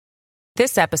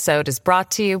This episode is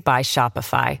brought to you by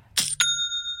Shopify.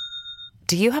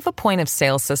 Do you have a point of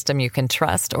sale system you can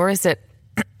trust, or is it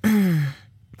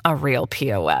a real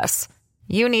POS?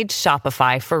 You need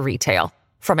Shopify for retail.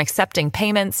 From accepting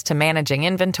payments to managing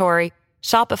inventory,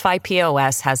 Shopify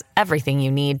POS has everything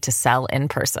you need to sell in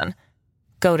person.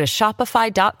 Go to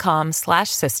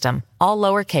shopify.com/system, all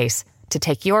lowercase, to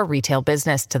take your retail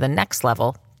business to the next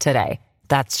level today.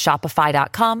 That's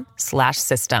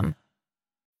shopify.com/system.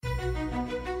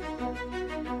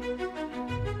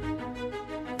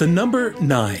 The number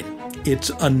 9. It's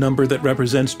a number that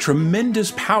represents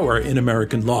tremendous power in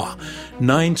American law.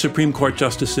 9 Supreme Court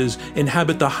justices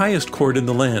inhabit the highest court in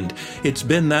the land. It's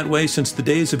been that way since the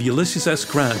days of Ulysses S.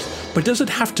 Grant. But does it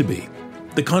have to be?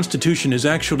 The Constitution is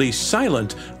actually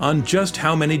silent on just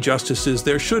how many justices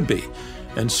there should be.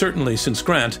 And certainly since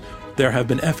Grant, there have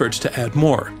been efforts to add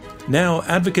more. Now,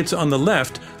 advocates on the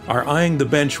left are eyeing the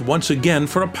bench once again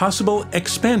for a possible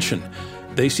expansion.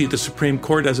 They see the Supreme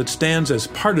Court as it stands as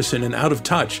partisan and out of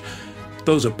touch.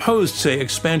 Those opposed say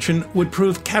expansion would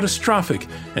prove catastrophic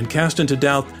and cast into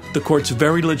doubt the court's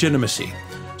very legitimacy.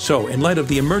 So, in light of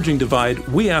the emerging divide,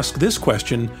 we ask this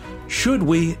question: should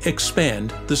we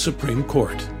expand the Supreme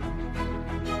Court?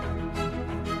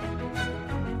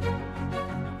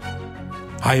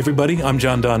 Hi, everybody. I'm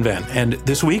John Donvan, and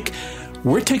this week,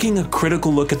 we're taking a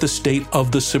critical look at the state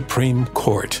of the Supreme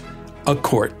Court. A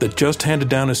court that just handed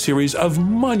down a series of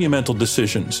monumental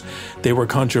decisions. They were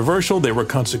controversial, they were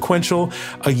consequential.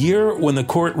 A year when the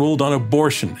court ruled on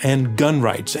abortion and gun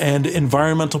rights and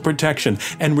environmental protection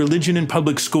and religion in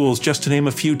public schools, just to name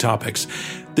a few topics.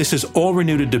 This has all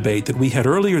renewed a debate that we had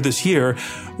earlier this year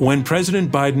when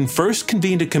President Biden first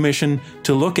convened a commission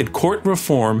to look at court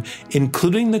reform,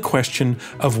 including the question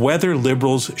of whether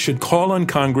liberals should call on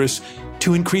Congress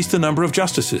to increase the number of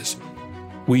justices.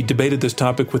 We debated this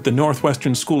topic with the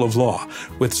Northwestern School of Law,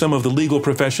 with some of the legal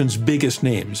profession's biggest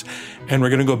names, and we're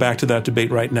going to go back to that debate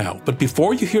right now. But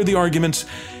before you hear the arguments,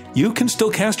 you can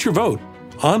still cast your vote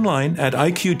online at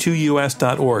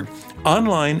iq2us.org.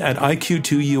 Online at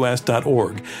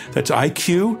iq2us.org. That's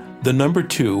IQ, the number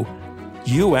 2,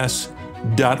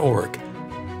 us.org.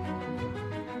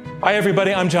 Hi,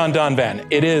 everybody. I'm John Donvan.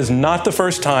 It is not the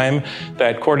first time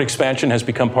that court expansion has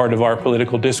become part of our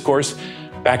political discourse.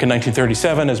 Back in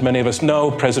 1937, as many of us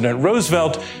know, President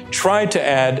Roosevelt tried to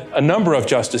add a number of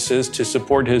justices to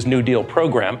support his New Deal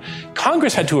program.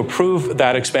 Congress had to approve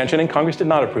that expansion, and Congress did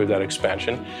not approve that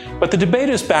expansion. But the debate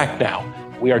is back now.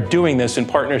 We are doing this in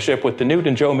partnership with the Newt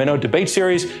and Joe Minow debate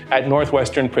series at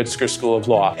Northwestern Pritzker School of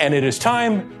Law. And it is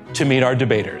time to meet our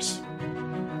debaters.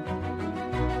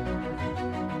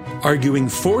 Arguing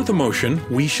for the motion,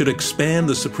 we should expand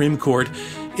the Supreme Court,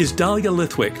 is Dahlia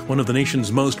Lithwick, one of the nation's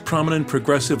most prominent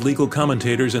progressive legal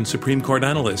commentators and Supreme Court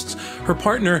analysts. Her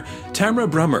partner, Tamara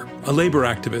Brummer, a labor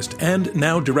activist and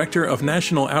now director of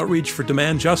National Outreach for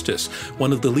Demand Justice,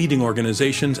 one of the leading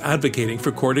organizations advocating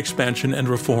for court expansion and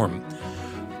reform.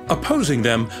 Opposing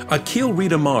them, Akhil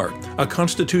Reed-Amar, a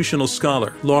constitutional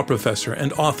scholar, law professor,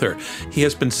 and author. He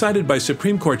has been cited by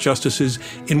Supreme Court justices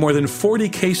in more than 40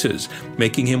 cases,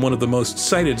 making him one of the most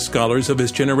cited scholars of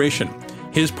his generation.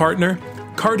 His partner,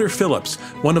 Carter Phillips,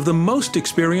 one of the most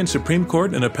experienced Supreme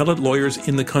Court and appellate lawyers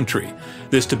in the country.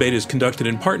 This debate is conducted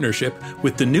in partnership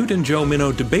with the Newt and Joe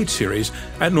Minow debate series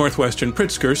at Northwestern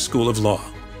Pritzker School of Law.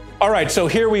 All right, so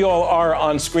here we all are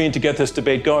on screen to get this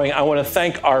debate going. I want to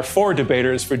thank our 4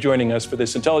 debaters for joining us for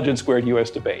this Intelligence Squared U.S.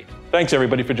 debate. Thanks,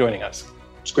 everybody, for joining us.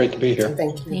 It's great to be here.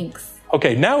 Thank you. Thanks.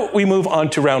 Okay, now we move on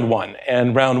to round 1.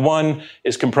 And round 1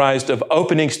 is comprised of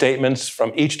opening statements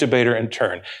from each debater in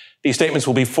turn. These statements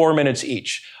will be 4 minutes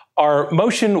each. Our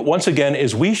motion, once again,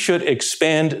 is we should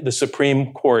expand the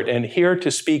Supreme Court. And here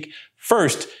to speak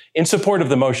first in support of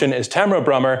the motion is Tamara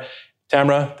Brummer.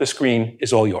 Tamara, the screen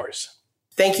is all yours.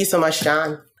 Thank you so much,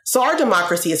 John. So our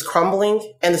democracy is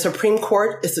crumbling, and the Supreme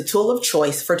Court is the tool of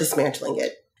choice for dismantling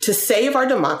it. To save our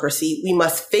democracy, we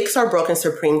must fix our broken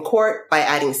Supreme Court by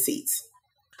adding seats.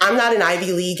 I'm not an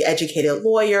Ivy League educated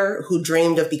lawyer who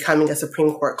dreamed of becoming a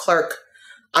Supreme Court clerk.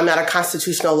 I'm not a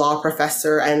constitutional law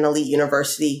professor at an elite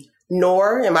university,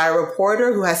 nor am I a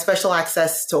reporter who has special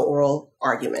access to oral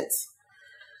arguments.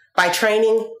 By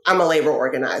training, I'm a labor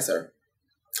organizer.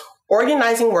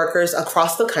 Organizing workers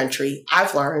across the country,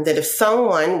 I've learned that if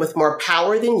someone with more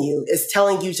power than you is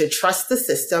telling you to trust the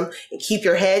system and keep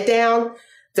your head down,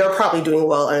 they're probably doing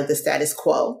well under the status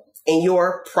quo, and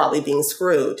you're probably being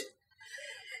screwed.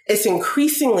 It's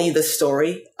increasingly the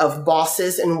story of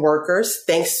bosses and workers,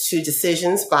 thanks to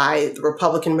decisions by the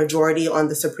Republican majority on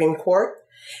the Supreme Court.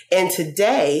 And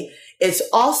today, it's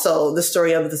also the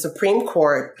story of the Supreme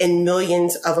Court and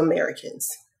millions of Americans.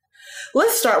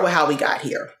 Let's start with how we got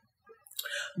here.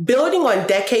 Building on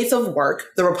decades of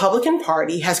work, the Republican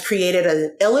Party has created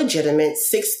an illegitimate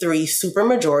 6-3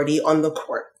 supermajority on the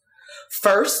court.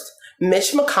 First,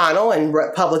 Mitch McConnell and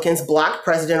Republicans blocked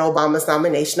President Obama's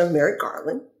nomination of Merrick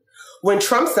Garland. When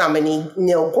Trump's nominee,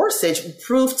 Neil Gorsuch,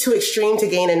 proved too extreme to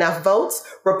gain enough votes,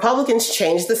 Republicans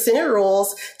changed the Senate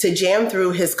rules to jam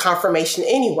through his confirmation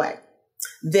anyway.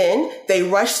 Then they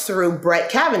rushed through Brett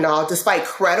Kavanaugh despite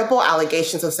credible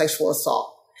allegations of sexual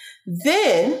assault.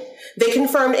 Then they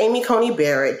confirmed Amy Coney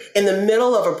Barrett in the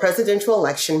middle of a presidential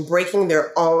election, breaking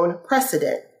their own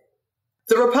precedent.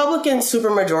 The Republican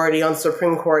supermajority on the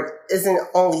Supreme Court isn't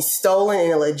only stolen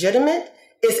and illegitimate,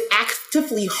 it's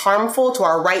actively harmful to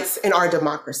our rights and our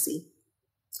democracy.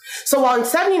 So while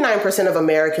 79% of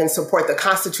Americans support the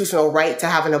constitutional right to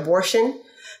have an abortion,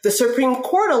 the Supreme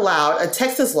Court allowed a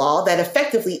Texas law that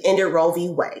effectively ended Roe v.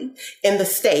 Wade in the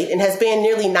state and has banned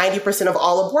nearly 90% of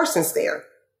all abortions there.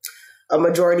 A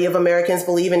majority of Americans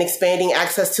believe in expanding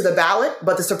access to the ballot,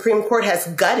 but the Supreme Court has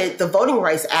gutted the Voting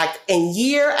Rights Act and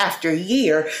year after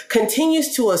year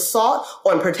continues to assault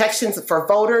on protections for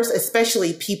voters,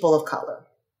 especially people of color.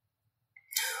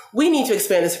 We need to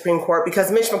expand the Supreme Court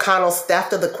because Mitch McConnell's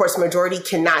theft of the court's majority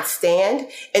cannot stand,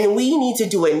 and we need to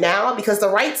do it now because the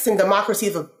rights and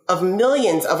democracies of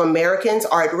millions of Americans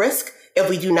are at risk if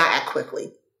we do not act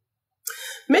quickly.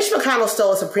 Mitch McConnell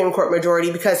stole a Supreme Court majority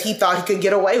because he thought he could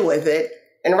get away with it,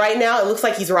 and right now it looks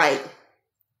like he's right.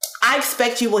 I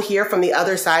expect you will hear from the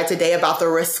other side today about the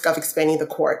risk of expanding the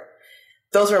court.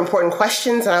 Those are important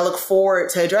questions, and I look forward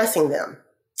to addressing them.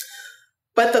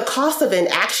 But the cost of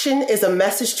inaction is a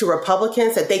message to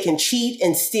Republicans that they can cheat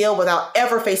and steal without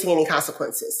ever facing any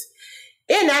consequences.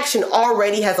 Inaction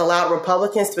already has allowed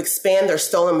Republicans to expand their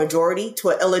stolen majority to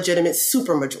an illegitimate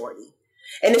supermajority.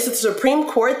 And it's the Supreme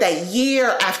Court that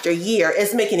year after year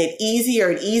is making it easier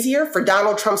and easier for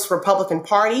Donald Trump's Republican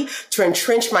Party to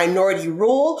entrench minority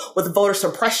rule with voter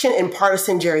suppression and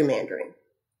partisan gerrymandering.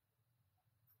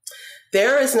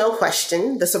 There is no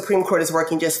question the Supreme Court is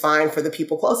working just fine for the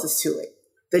people closest to it.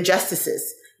 The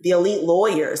justices, the elite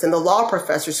lawyers, and the law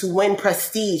professors who win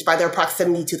prestige by their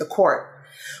proximity to the court.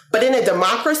 But in a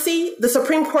democracy, the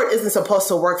Supreme Court isn't supposed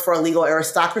to work for a legal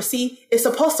aristocracy. It's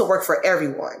supposed to work for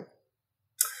everyone.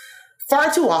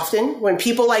 Far too often, when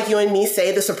people like you and me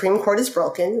say the Supreme Court is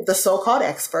broken, the so-called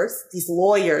experts, these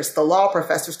lawyers, the law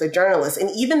professors, the journalists, and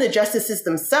even the justices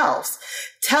themselves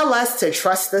tell us to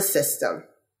trust the system.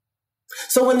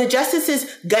 So when the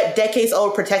justices gut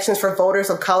decades-old protections for voters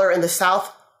of color in the South,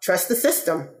 trust the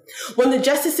system. When the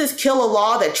justices kill a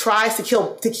law that tries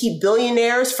to keep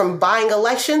billionaires from buying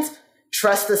elections,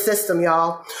 trust the system,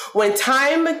 y'all. When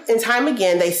time and time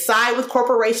again they side with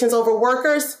corporations over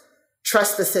workers,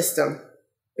 trust the system.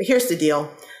 But here's the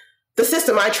deal. The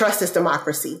system I trust is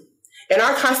democracy. And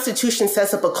our Constitution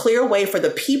sets up a clear way for the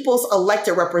people's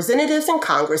elected representatives in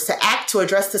Congress to act to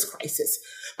address this crisis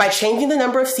by changing the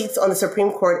number of seats on the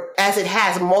Supreme Court as it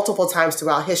has multiple times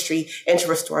throughout history and to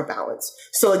restore balance.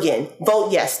 So again,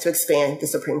 vote yes to expand the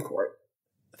Supreme Court.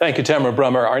 Thank you, Tamara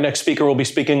Brummer. Our next speaker will be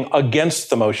speaking against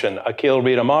the motion. Akhil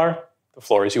Reed Amar, the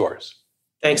floor is yours.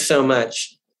 Thanks so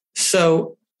much.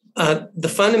 So the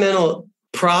fundamental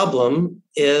problem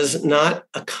is not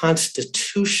a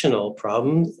constitutional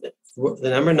problem. The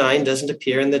number 9 doesn't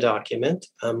appear in the document.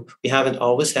 We haven't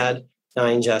always had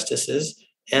 9 justices.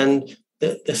 And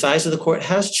the size of the court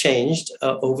has changed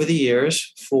over the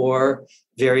years for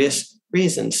various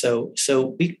reasons. So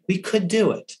we could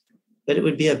do it, but it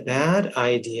would be a bad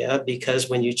idea because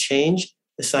when you change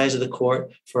the size of the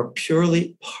court for a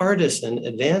purely partisan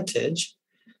advantage,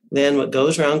 then what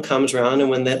goes around comes around. And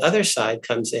when the other side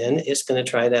comes in, it's going to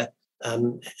try to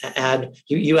add,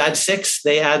 you add 6,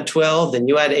 they add 12, then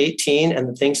you add 18, and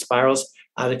the thing spirals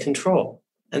out of control.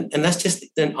 And that's just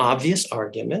an obvious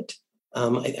argument.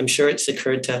 I'm sure it's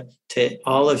occurred to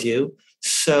all of you.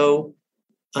 So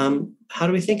how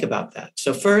do we think about that?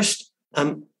 So first,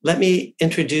 let me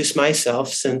introduce myself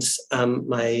since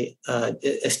my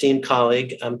esteemed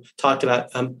colleague talked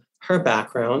about her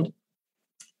background.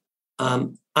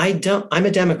 I'm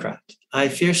a Democrat. I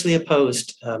fiercely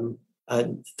opposed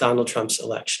Donald Trump's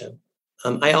election.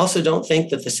 I also don't think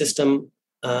that the system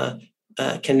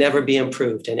can never be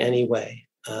improved in any way.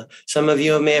 Some of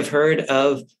you may have heard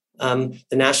of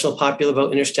the National Popular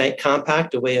Vote Interstate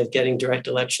Compact, a way of getting direct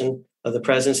election of the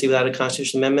presidency without a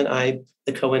constitutional amendment. I'm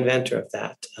the co-inventor of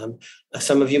that.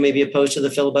 Some of you may be opposed to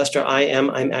the filibuster.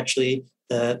 I'm actually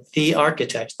the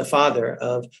architect, the father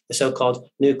of the so-called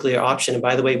nuclear option. And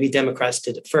by the way, we Democrats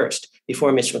did it first.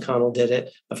 Before Mitch McConnell did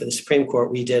it for the Supreme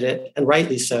Court, we did it, and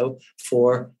rightly so,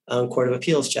 for Court of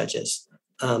Appeals judges.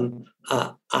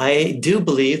 I do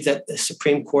believe that the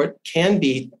Supreme Court can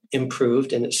be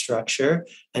improved in its structure.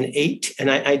 An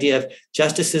idea of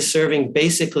justices serving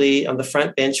basically on the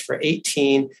front bench for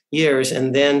 18 years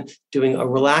and then doing a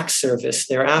relaxed service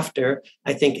thereafter,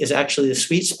 I think is actually the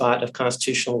sweet spot of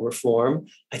constitutional reform.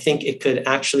 I think it could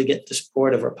actually get the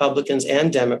support of Republicans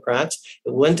and Democrats.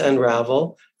 It wouldn't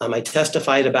unravel. I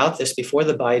testified about this before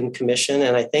the Biden Commission,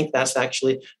 and I think that's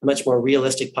actually a much more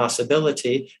realistic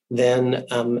possibility than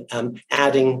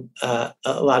adding a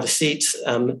lot of seats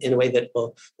in a way that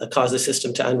will cause the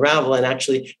system to unravel. And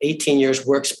actually, 18 years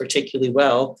works particularly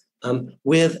well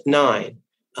with 9.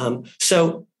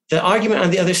 So the argument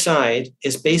on the other side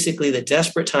is basically that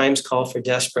desperate times call for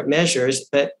desperate measures,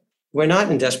 but we're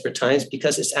not in desperate times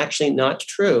because it's actually not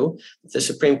true. The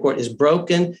Supreme Court is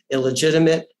broken,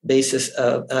 illegitimate basis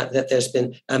of that there's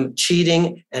been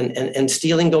cheating and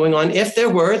stealing going on. If there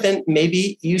were, then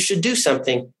maybe you should do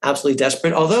something absolutely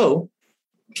desperate. Although,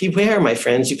 beware, my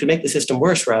friends, you could make the system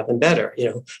worse rather than better.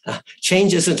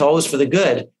 Change isn't always for the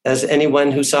good, as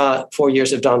anyone who saw 4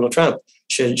 years of Donald Trump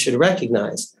should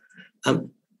recognize.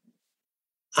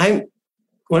 I'm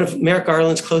one of Merrick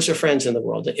Garland's closer friends in the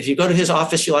world. If you go to his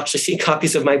office, you'll actually see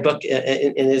copies of my book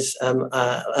in his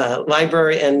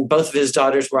library, and both of his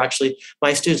daughters were actually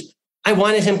my students. I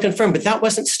wanted him confirmed, but that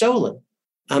wasn't stolen.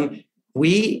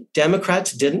 We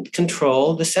Democrats didn't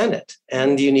control the Senate,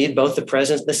 and you need both the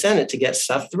president and the Senate to get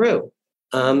stuff through.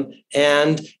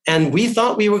 And we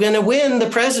thought we were going to win the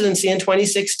presidency in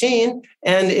 2016.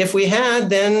 And if we had,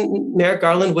 then Merrick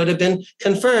Garland would have been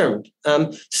confirmed.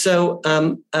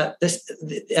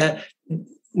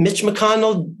 Mitch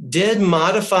McConnell did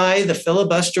modify the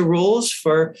filibuster rules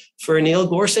for Neil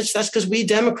Gorsuch. That's because we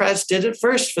Democrats did it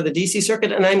first for the DC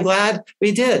Circuit, and I'm glad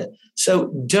we did.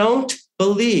 So don't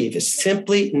believe, it's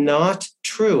simply not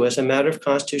true as a matter of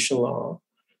constitutional law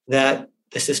that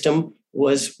the system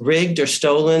was rigged or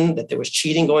stolen, that there was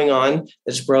cheating going on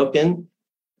that's broken.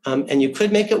 And you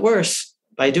could make it worse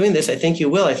by doing this. I think you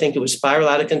will. I think it would spiral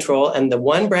out of control. And the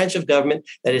one branch of government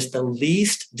that is the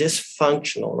least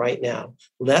dysfunctional right now,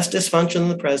 less dysfunctional in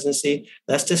the presidency,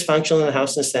 less dysfunctional in the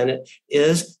House and the Senate,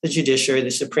 is the judiciary,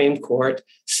 the Supreme Court.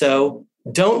 So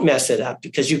don't mess it up,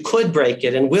 because you could break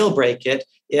it and will break it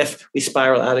if we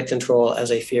spiral out of control,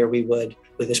 as I fear we would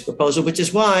with this proposal, which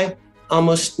is why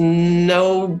almost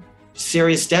no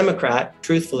serious Democrat,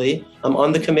 truthfully,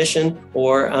 on the commission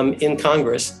or in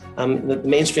Congress, the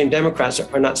mainstream Democrats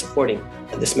are not supporting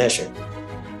this measure.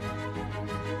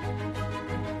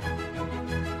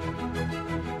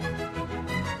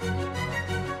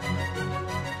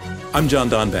 I'm John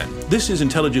Donvan. This is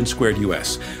Intelligence Squared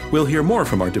US. We'll hear more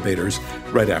from our debaters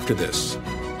right after this.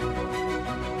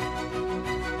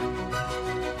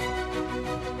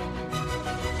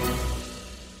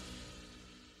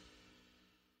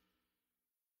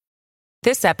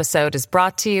 This episode is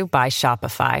brought to you by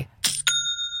Shopify.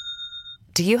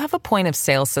 Do you have a point of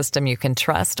sale system you can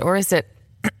trust, or is it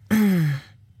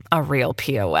a real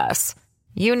POS?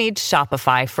 You need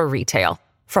Shopify for retail.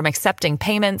 From accepting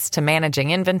payments to managing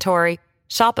inventory,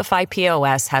 Shopify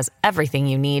POS has everything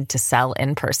you need to sell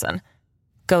in person.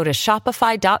 Go to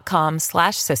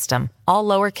shopify.com/system, all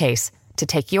lowercase, to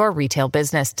take your retail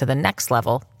business to the next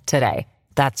level today.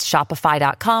 That's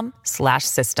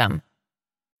shopify.com/system.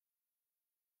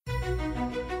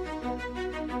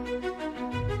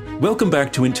 Welcome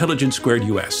back to Intelligence Squared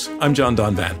US. I'm John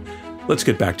Donvan. Let's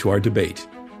get back to our debate.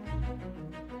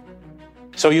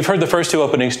 So you've heard the first two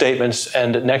opening statements,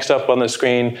 and next up on the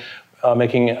screen,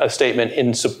 making a statement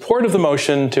in support of the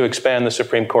motion to expand the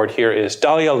Supreme Court here is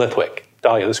Dahlia Lithwick.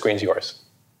 Dahlia, the screen's yours.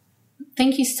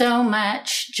 Thank you so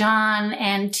much, John,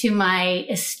 and to my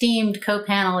esteemed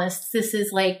co-panelists. This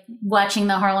is like watching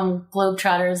the Harlem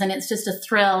Globetrotters, and it's just a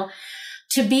thrill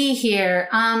to be here.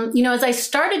 As I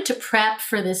started to prep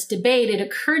for this debate, it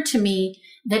occurred to me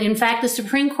that, in fact, the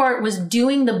Supreme Court was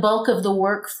doing the bulk of the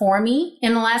work for me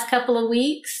in the last couple of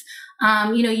weeks.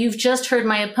 You've just heard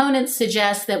my opponents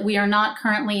suggest that we are not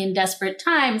currently in desperate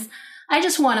times. I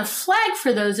just want to flag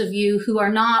for those of you who are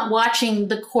not watching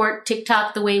the court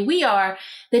TikTok the way we are,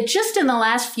 that just in the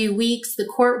last few weeks, the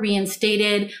court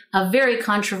reinstated a very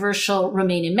controversial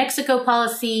Remain in Mexico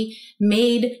policy,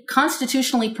 made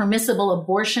constitutionally permissible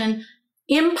abortion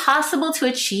impossible to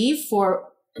achieve for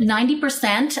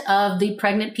 90% of the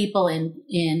pregnant people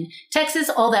in Texas.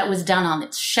 All that was done on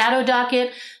its shadow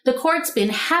docket. The court's been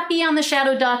happy on the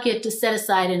shadow docket to set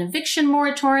aside an eviction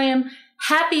moratorium,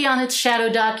 happy on its shadow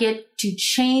docket to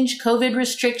change COVID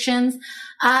restrictions.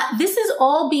 This is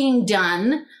all being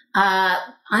done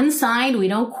unsigned. We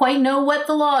don't quite know what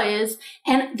the law is.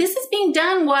 And this is being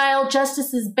done while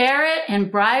Justices Barrett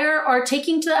and Breyer are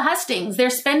taking to the hustings. They're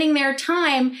spending their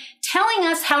time telling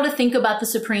us how to think about the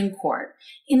Supreme Court,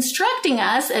 instructing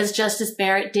us, as Justice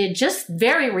Barrett did just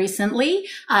very recently,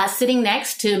 sitting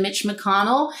next to Mitch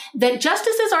McConnell, that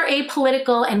justices are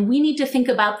apolitical and we need to think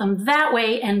about them that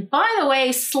way. And by the way,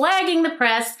 slagging the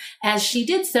press as she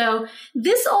did so.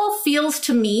 This all feels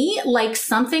to me like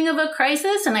something of a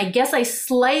crisis. And I guess I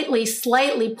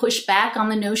slightly push back on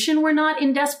the notion we're not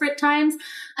in desperate times.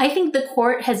 I think the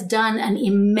court has done an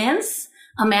immense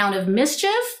amount of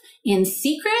mischief in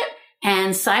secret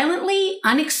and silently,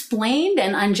 unexplained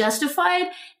and unjustified,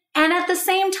 and at the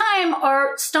same time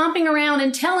are stomping around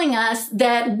and telling us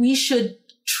that we should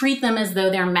treat them as though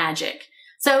they're magic.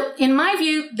 So in my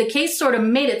view, the case sort of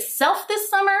made itself this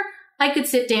summer. I could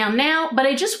sit down now, but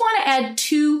I just want to add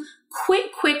two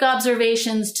quick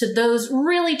observations to those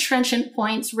really trenchant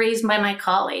points raised by my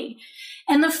colleague.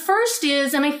 And the first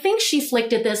is, and I think she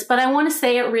flicked at this, but I want to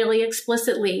say it really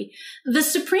explicitly, the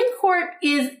Supreme Court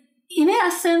is, in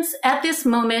essence, at this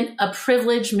moment, a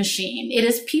privilege machine. It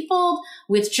is peopled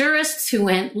with jurists who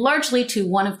went largely to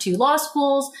one of two law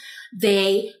schools.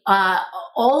 They,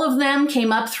 all of them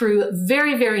came up through a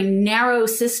very, very narrow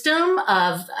system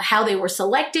of how they were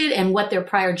selected and what their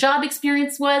prior job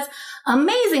experience was.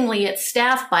 Amazingly, it's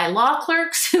staffed by law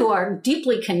clerks who are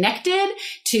deeply connected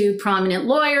to prominent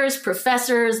lawyers,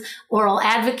 professors, oral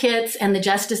advocates, and the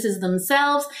justices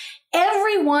themselves.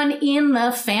 Everyone in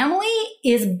the family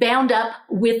is bound up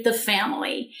with the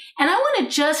family. And I want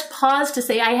to just pause to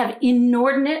say I have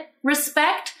inordinate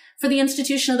respect for the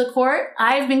institution of the court.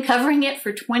 I've been covering it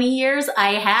for 20 years.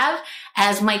 I have,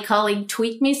 as my colleague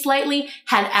tweaked me slightly,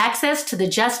 had access to the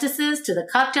justices, to the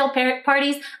cocktail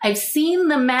parties. I've seen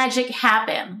the magic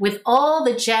happen with all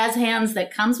the jazz hands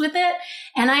that comes with it.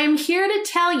 And I am here to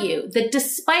tell you that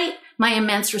despite my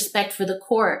immense respect for the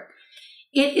court,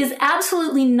 it is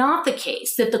absolutely not the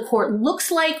case that the court looks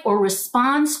like or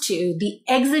responds to the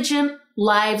exigent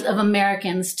lives of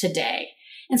Americans today.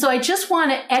 And so I just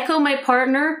want to echo my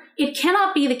partner. It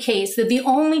cannot be the case that the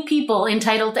only people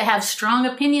entitled to have strong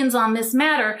opinions on this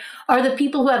matter are the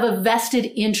people who have a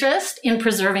vested interest in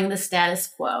preserving the status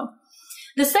quo.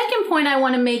 The second point I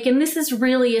want to make, and this is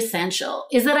really essential,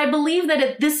 is that I believe that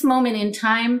at this moment in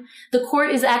time, the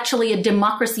court is actually a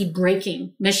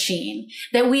democracy-breaking machine,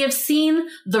 that we have seen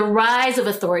the rise of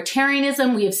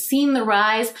authoritarianism. We have seen the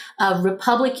rise of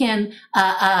Republican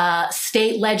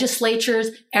state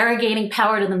legislatures arrogating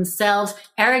power to themselves,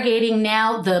 arrogating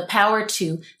now the power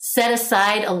to set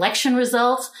aside election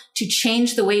results, to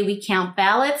change the way we count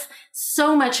ballots.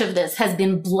 So much of this has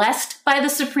been blessed by the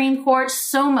Supreme Court.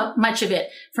 So much of it,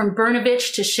 from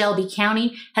Brnovich to Shelby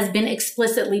County, has been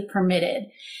explicitly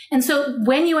permitted. And so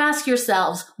when you ask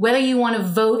yourselves whether you want to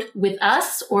vote with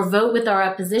us or vote with our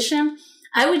opposition,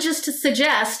 I would just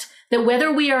suggest that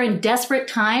whether we are in desperate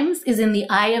times is in the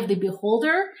eye of the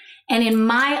beholder. And in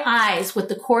my eyes, what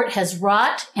the court has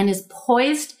wrought and is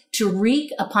poised to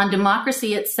wreak upon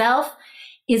democracy itself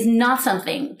is not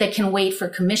something that can wait for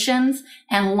commissions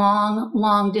and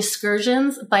long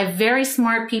discursions by very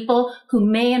smart people who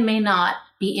may and may not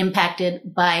be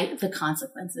impacted by the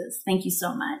consequences. Thank you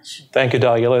so much. Thank you,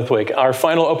 Dahlia Lithwick. Our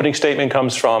final opening statement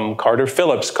comes from Carter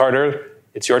Phillips. Carter,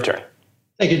 it's your turn.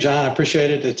 Thank you, John. I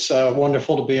appreciate it. It's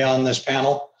wonderful to be on this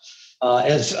panel.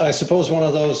 As I suppose one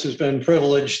of those who's been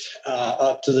privileged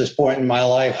up to this point in my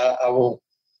life, I will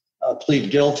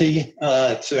plead guilty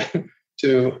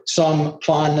to some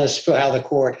fondness for how the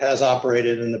court has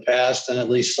operated in the past, and at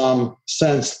least some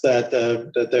sense that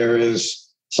there is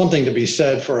something to be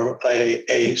said for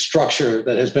a structure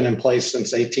that has been in place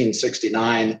since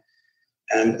 1869.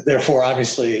 And therefore,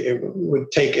 obviously, it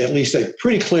would take at least a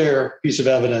pretty clear piece of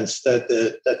evidence that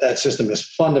that system is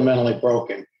fundamentally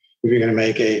broken if you're going to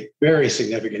make a very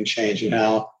significant change in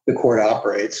how the court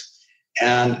operates.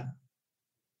 And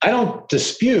I don't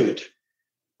dispute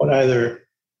what either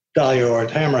Dahlia or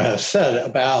Tamara have said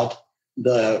about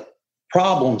the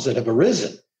problems that have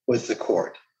arisen with the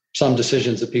court. Some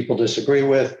decisions that people disagree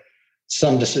with,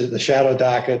 the shadow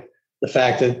docket, the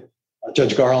fact that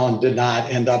Judge Garland did not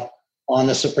end up on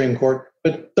the Supreme Court.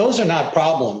 But those are not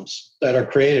problems that are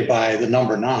created by the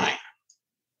number 9.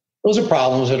 Those are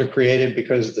problems that are created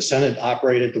because the Senate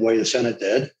operated the way the Senate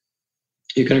did.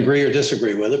 You can agree or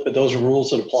disagree with it, but those are rules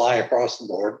that apply across the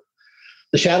board.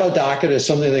 The shadow docket is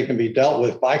something that can be dealt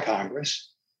with by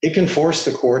Congress. It can force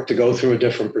the court to go through a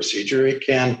different procedure. It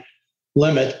can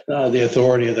limit the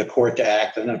authority of the court to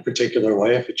act in a particular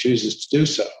way if it chooses to do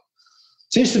so.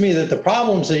 It seems to me that the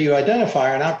problems that you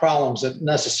identify are not problems that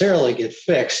necessarily get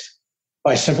fixed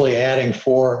by simply adding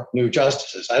 4 new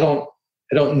justices. I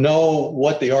don't know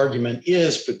what the argument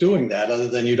is for doing that, other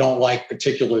than you don't like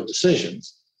particular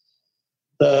decisions.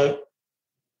 The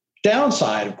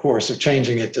downside, of course, of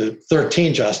changing it to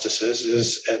 13 justices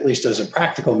is, at least as a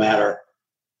practical matter,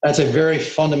 that's a very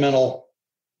fundamental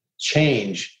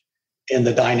change in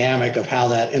the dynamic of how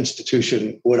that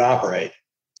institution would operate.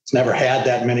 It's never had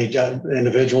that many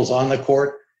individuals on the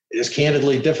court. It is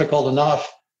candidly difficult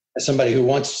enough, as somebody who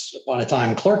once upon a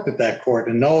time clerked at that court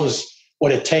and knows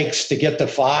what it takes to get to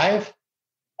 5,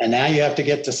 and now you have to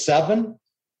get to 7.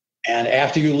 And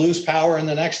after you lose power in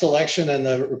the next election and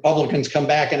the Republicans come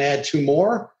back and add 2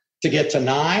 more to get to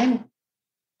 9,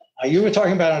 you were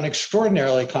talking about an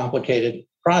extraordinarily complicated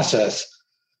process.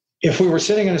 If we were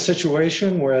sitting in a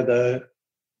situation where the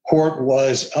court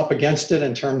was up against it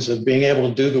in terms of being able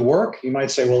to do the work, you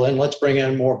might say, well, then let's bring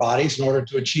in more bodies in order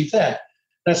to achieve that.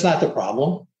 That's not the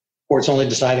problem. The court's only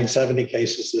deciding 70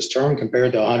 cases this term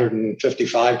compared to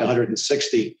 155 to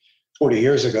 160 40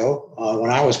 years ago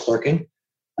when I was clerking.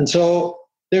 And so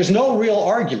there's no real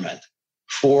argument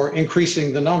for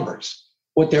increasing the numbers.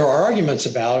 What there are arguments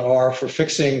about are for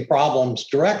fixing problems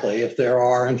directly if there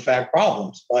are, in fact,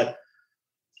 problems. But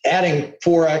adding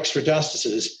 4 extra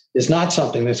justices is not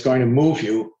something that's going to move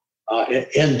you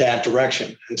in that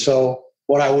direction. And so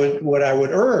what I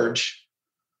would urge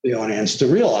the audience to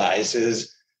realize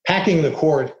is packing the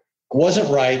court wasn't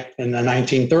right in the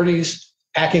 1930s.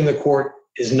 Packing the court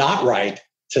is not right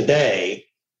today.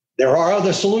 There are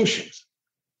other solutions.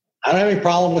 I don't have any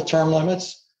problem with term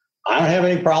limits. I don't have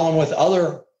any problem with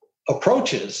other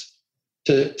approaches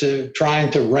to trying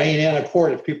to rein in a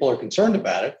court if people are concerned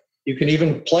about it. You can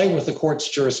even play with the court's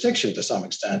jurisdiction to some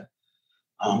extent.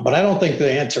 But I don't think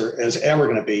the answer is ever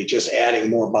going to be just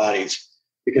adding more bodies,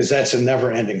 because that's a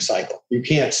never-ending cycle. You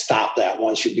can't stop that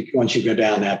once you go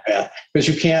down that path, because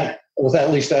you can't,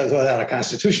 at least without a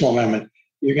constitutional amendment,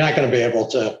 you're not going to be able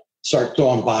to start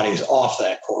throwing bodies off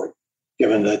that court,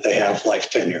 given that they have life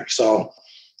tenure. So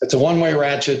it's a one-way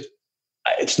ratchet.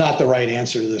 It's not the right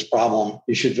answer to this problem.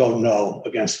 You should vote no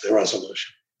against the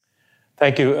resolution.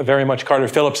 Thank you very much, Carter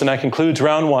Phillips. And that concludes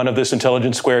round 1 of this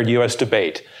Intelligence Squared U.S.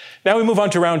 debate. Now we move on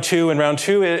to round 2, and round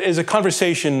 2 is a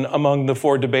conversation among the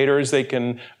 4 debaters. They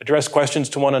can address questions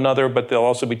to one another, but they'll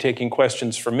also be taking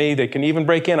questions from me. They can even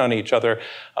break in on each other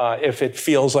if it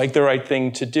feels like the right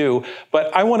thing to do.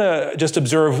 But I want to just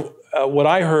observe what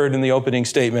I heard in the opening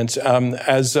statements.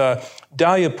 As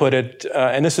Dahlia put it,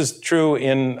 and this is true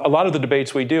in a lot of the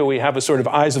debates we do, we have a sort of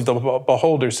eyes of the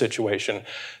beholder situation.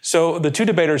 So the 2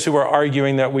 debaters who are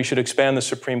arguing that we should expand the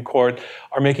Supreme Court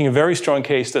are making a very strong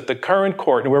case that the current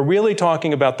court, and we're really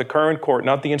talking about the current court,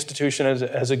 not the institution as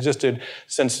has existed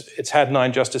since it's had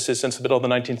 9 justices since the middle of the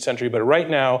 19th century, but right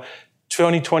now,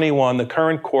 2021, the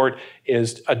current court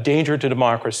is a danger to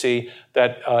democracy,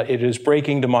 that it is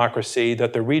breaking democracy,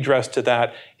 that the redress to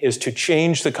that is to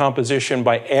change the composition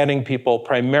by adding people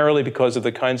primarily because of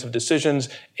the kinds of decisions,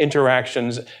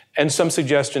 interactions, and some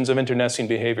suggestions of internecine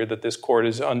behavior that this court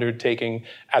is undertaking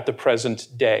at the present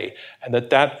day. And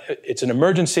that it's an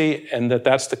emergency, and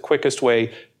that's the quickest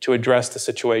way to address the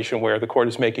situation where the court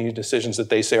is making decisions that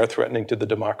they say are threatening to the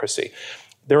democracy.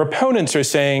 Their opponents are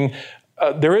saying,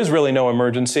 there is really no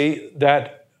emergency,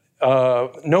 that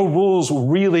no rules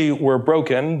really were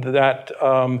broken, that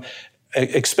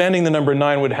expanding the number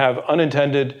 9 would have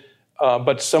unintended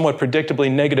but somewhat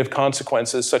predictably negative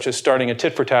consequences, such as starting a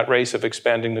tit-for-tat race of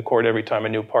expanding the court every time a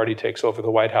new party takes over the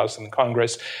White House and the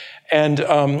Congress, and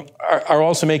are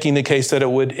also making the case that it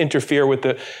would interfere with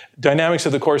the dynamics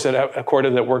of the court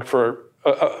that worked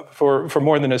for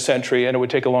more than a century, and it would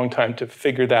take a long time to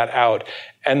figure that out.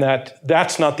 And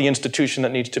that's not the institution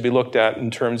that needs to be looked at in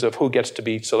terms of who gets to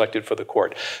be selected for the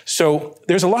court. So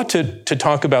there's a lot to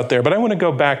talk about there, but I want to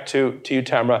go back to you,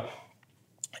 Tamara,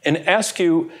 and ask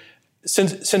you,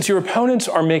 since your opponents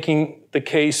are making the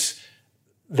case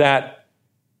that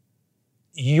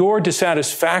your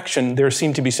dissatisfaction, they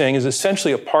seem to be saying, is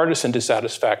essentially a partisan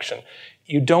dissatisfaction.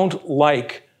 You don't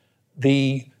like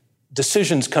the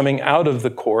decisions coming out of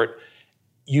the court.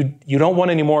 You don't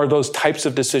want any more of those types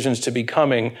of decisions to be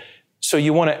coming, so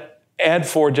you want to add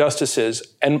 4 justices.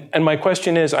 And my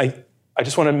question is, I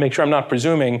just want to make sure I'm not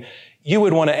presuming, you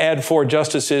would want to add 4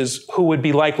 justices who would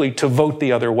be likely to vote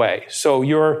the other way. So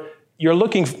you're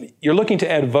looking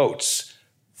to add votes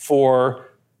for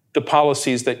the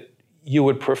policies that you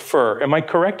would prefer. Am I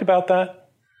correct about that?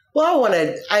 Well,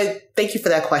 I thank you for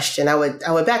that question. I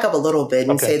would back up a little bit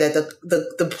and say that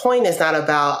the point is not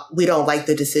about we don't like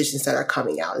the decisions that are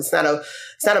coming out. It's not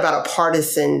about a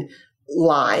partisan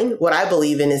line, what I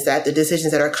believe in is that the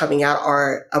decisions that are coming out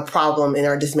are a problem and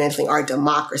are dismantling our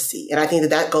democracy. And I think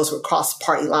that goes across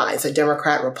party lines, a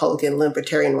Democrat, Republican,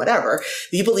 Libertarian, whatever. If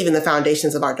you believe in the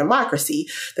foundations of our democracy,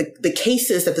 the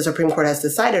cases that the Supreme Court has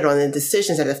decided on, the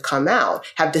decisions that have come out,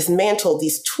 have dismantled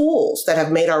these tools that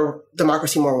have made our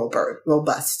democracy more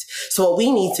robust. So what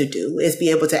we need to do is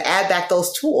be able to add back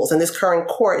those tools. And this current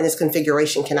court in this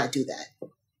configuration cannot do that.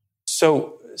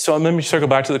 So let me circle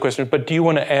back to the question, but do you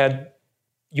want to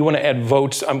add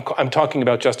votes? I'm talking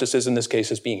about justices in this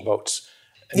case as being votes.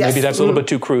 And yes. Maybe that's a little bit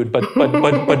too crude, but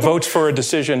votes for a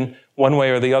decision one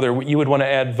way or the other. You would want to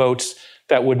add votes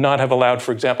that would not have allowed,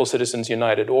 for example, Citizens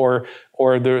United or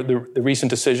the recent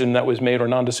decision that was made or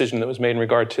non-decision that was made in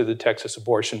regard to the Texas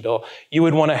abortion bill. You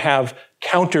would want to have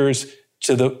counters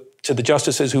to the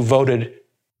justices who voted.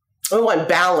 We want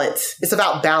balance. It's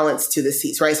about balance to the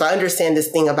seats, right? So I understand this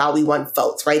thing about we want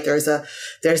votes, right? There's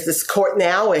this court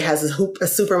now. It has a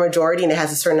super majority and it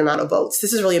has a certain amount of votes.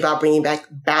 This is really about bringing back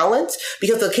balance,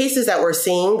 because the cases that we're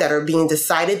seeing that are being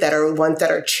decided, that are ones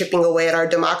that are chipping away at our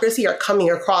democracy, are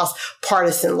coming across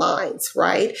partisan lines,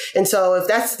 right? And so if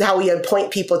that's how we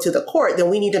appoint people to the court, then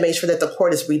we need to make sure that the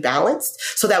court is rebalanced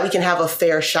so that we can have a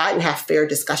fair shot and have fair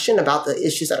discussion about the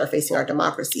issues that are facing our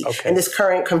democracy. Okay. And this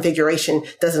current configuration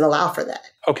doesn't allow for that.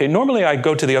 Okay, normally I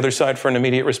go to the other side for an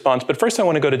immediate response, but first I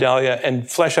want to go to Dalia and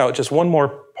flesh out just one more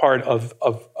part of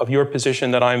your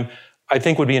position that I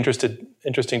think would be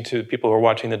interesting to people who are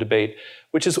watching the debate,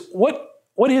 which is what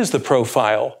is the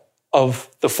profile of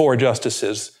the four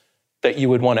justices that you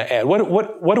would want to add?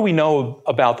 What do we know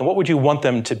about them? What would you want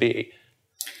them to be?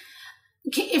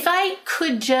 If I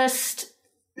could just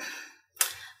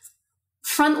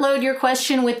front load your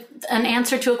question with an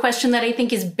answer to a question that I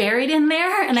think is buried in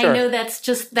there. And sure. I know that's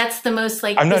the most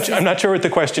like... I'm not sure what the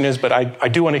question is, but I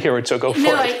do want to hear it, so go for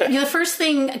it. The first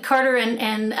thing Carter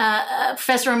and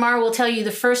Professor Amar will tell you,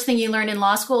 the first thing you learn in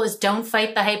law school is don't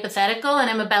fight the hypothetical, and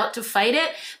I'm about to fight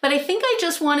it. But I think I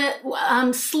just want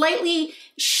to slightly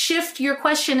shift your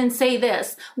question and say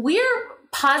this. We're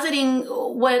positing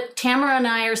what Tamara and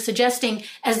I are suggesting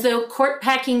as though court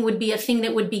packing would be a thing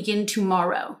that would begin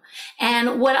tomorrow.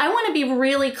 And what I want to be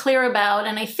really clear about,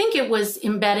 and I think it was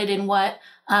embedded in what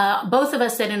both of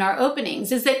us said in our openings,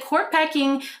 is that court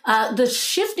packing, the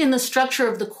shift in the structure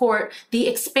of the court, the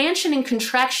expansion and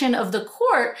contraction of the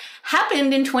court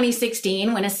happened in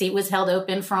 2016 when a seat was held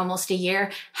open for almost a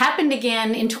year, happened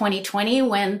again in 2020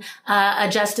 when a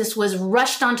justice was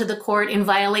rushed onto the court in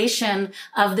violation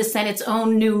of the Senate's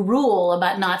own new rule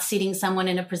about not seating someone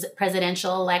in a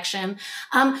presidential election.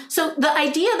 So the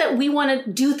idea that we want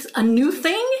to do a new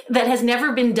thing that has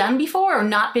never been done before or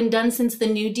not been done since the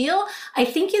New Deal, I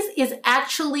think is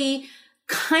actually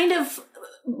kind of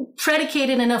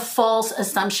predicated in a false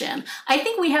assumption. I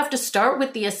think we have to start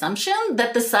with the assumption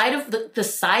that the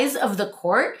size of the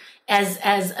court, as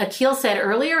Akhil said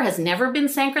earlier, has never been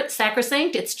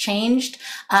sacrosanct. It's changed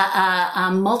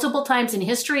multiple times in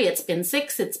history. It's been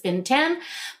 6, it's been 10.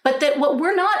 But that what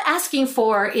we're not asking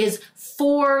for is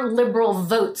 4 liberal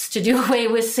votes to do away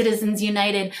with Citizens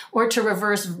United or to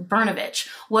reverse Brnovich.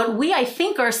 What we, I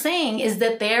think, are saying is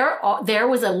that there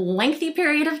was a lengthy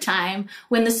period of time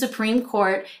when the Supreme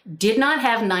Court did not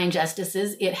have 9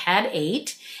 justices. It had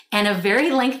 8. And a very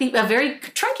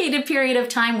truncated period of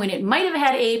time when it might have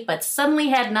had 8, but suddenly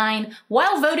had 9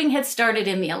 while voting had started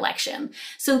in the election.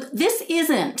 So this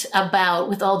isn't about,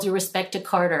 with all due respect to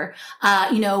Carter,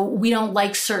 we don't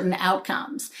like certain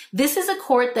outcomes. This is a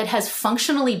court that has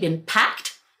functionally been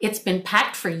packed. It's been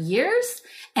packed for years.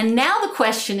 And now the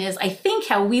question is, I think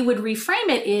how we would reframe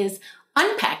it is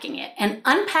unpacking it. And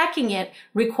unpacking it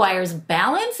requires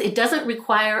balance. It doesn't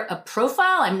require a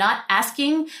profile. I'm not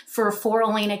asking for 4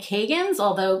 Elena Kagans,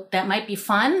 although that might be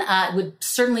fun. It would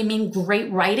certainly mean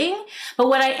great writing. But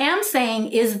what I am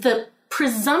saying is the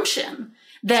presumption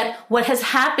that what has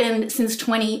happened since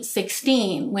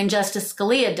 2016, when Justice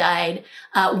Scalia died,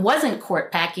 wasn't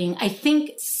court packing, I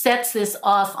think sets this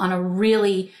off on a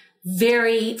really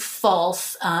very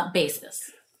false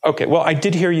basis. Okay, well, I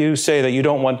did hear you say that you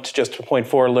don't want to just appoint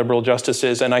 4 liberal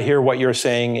justices, and I hear what you're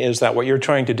saying is that what you're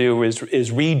trying to do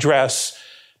is redress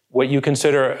what you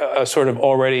consider a sort of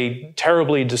already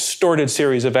terribly distorted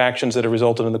series of actions that have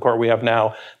resulted in the court we have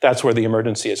now. That's where the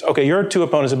emergency is. Okay, your 2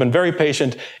 opponents have been very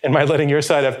patient in my letting your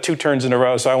side have 2 turns in a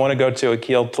row, so I want to go to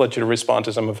Akhil to let you respond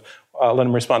to some of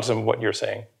what you're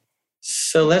saying.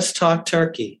 So let's talk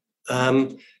Turkey.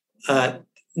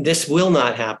 This will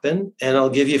not happen, and I'll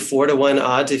give you 4-1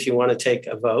 odds if you want to take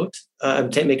a vote,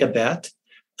 make a bet.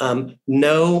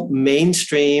 No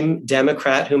mainstream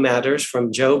Democrat who matters,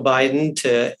 from Joe Biden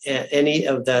to any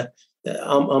of the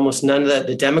Almost none of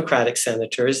the Democratic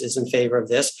senators is in favor of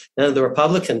this. None of the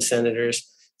Republican senators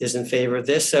is in favor of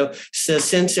this. So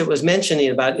since it was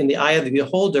mentioning about in the eye of the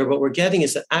beholder, what we're getting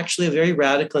is actually a very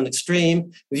radical and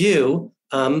extreme view.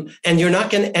 And you're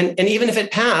not going to, and even if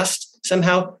it passed,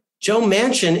 somehow Joe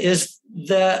Manchin is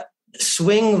the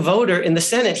swing voter in the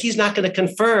Senate. He's not going to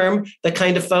confirm the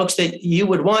kind of folks that you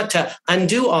would want to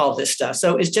undo all this stuff.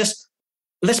 So it's just,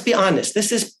 let's be honest,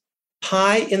 this is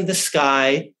pie in the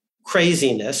sky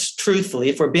craziness, truthfully,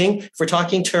 if we're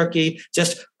talking Turkey,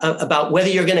 just about whether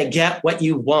you're going to get what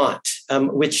you want,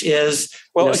 which is...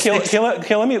 Well,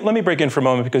 let me break in for a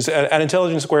moment, because at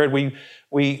Intelligence Squared,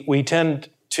 we tend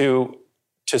to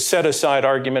set aside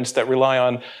arguments that rely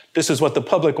on this is what the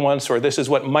public wants or this is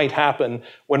what might happen,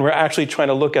 when we're actually trying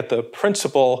to look at the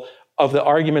principle of the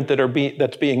argument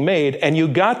that's being made. And you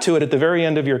got to it at the very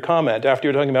end of your comment after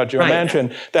you're talking about Joe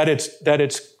Manchin, that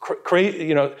it's crazy.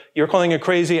 You're calling it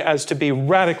crazy as to be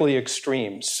radically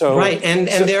extreme. So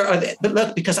there are. But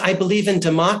look, because I believe in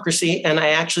democracy, and I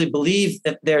actually believe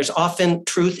that there's often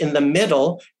truth in the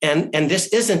middle, and this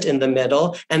isn't in the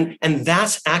middle, and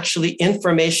that's actually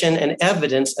information and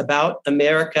evidence about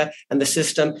America and the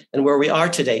system and where we are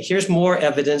today. Here's more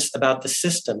evidence about the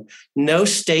system. No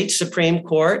state Supreme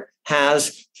Court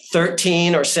has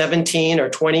 13 or 17 or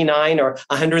 29 or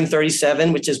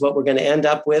 137, which is what we're going to end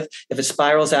up with if it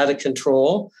spirals out of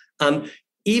control.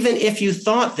 Even if you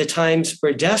thought the times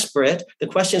were desperate, the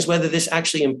question is whether this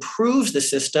actually improves the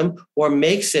system or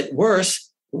makes it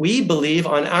worse. We believe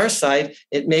on our side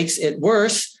it makes it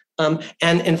worse. And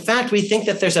in fact, we think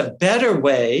that there's a better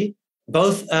way,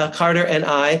 both Carter and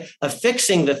I, of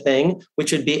fixing the thing,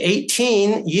 which would be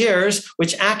 18 years,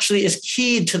 which actually is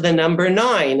keyed to the number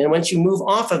 9. And once you move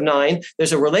off of 9,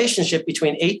 there's a relationship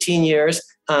between 18 years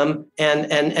and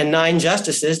 9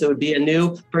 justices. There would be a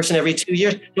new person every 2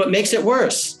 years. So it makes it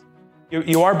worse.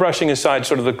 You are brushing aside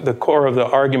sort of the core of the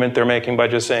argument they're making by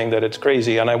just saying that it's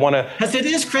crazy. And I want to... Because it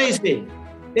is crazy.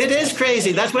 It is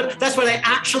crazy. That's what I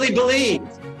actually believe.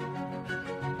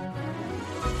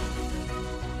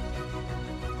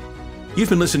 You've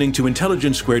been listening to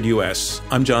Intelligence Squared US.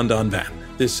 I'm John Donvan.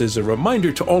 This is a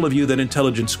reminder to all of you that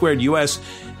Intelligence Squared US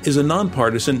is a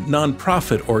nonpartisan,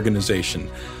 nonprofit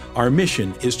organization. Our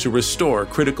mission is to restore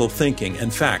critical thinking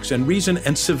and facts and reason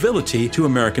and civility to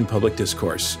American public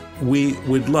discourse. We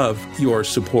would love your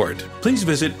support. Please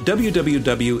visit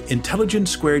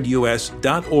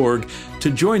www.intelligencesquaredus.org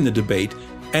to join the debate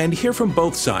and hear from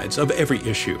both sides of every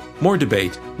issue. More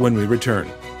debate when we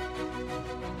return.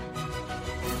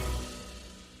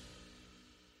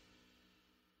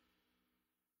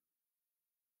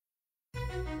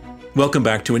 Welcome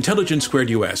back to Intelligence Squared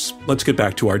US. Let's get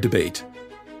back to our debate.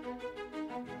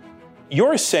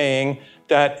 You're saying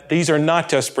that these are not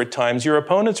desperate times. Your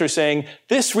opponents are saying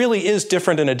this really is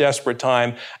different in a desperate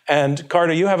time. And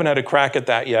Carter, you haven't had a crack at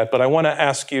that yet, but I want to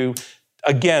ask you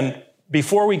again,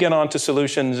 before we get on to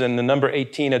solutions and the number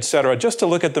 18, et cetera, just to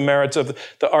look at the merits of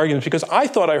the arguments, because I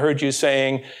thought I heard you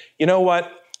saying, you know what?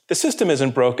 The system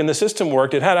isn't broken. The system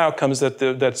worked. It had outcomes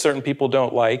that certain people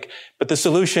don't like, but the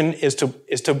solution is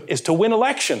to win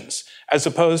elections as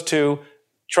opposed to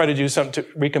try to do something to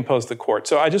recompose the court.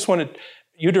 So I just wanted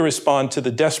you to respond to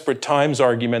the desperate times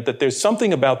argument that there's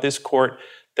something about this court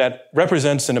that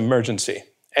represents an emergency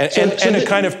and a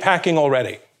kind of packing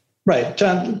already. Right,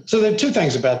 John. So there are two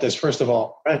things about this. First of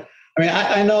all, right? I mean,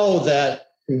 I know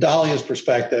that from Dahlia's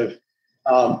perspective,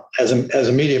 as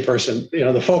a media person,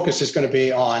 the focus is going to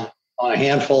be on a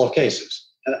handful of cases.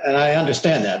 And I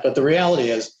understand that. But the reality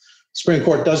is the Supreme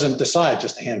Court doesn't decide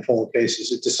just a handful of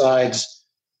cases. It decides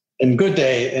in good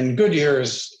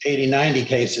years, 80, 90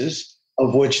 cases,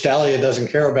 of which Dahlia doesn't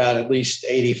care about at least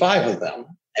 85 of them.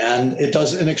 And it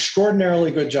does an extraordinarily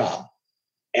good job.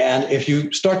 And if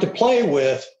you start to play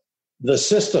with the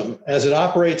system as it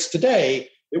operates today,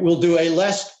 it will do a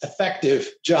less effective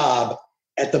job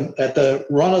at the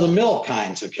run-of-the-mill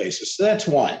kinds of cases. So that's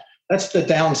one. That's the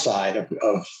downside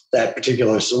of that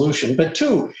particular solution. But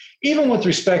two, even with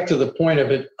respect to the point of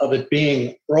it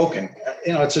being broken,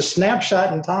 it's a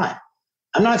snapshot in time.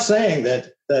 I'm not saying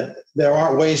that there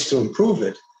aren't ways to improve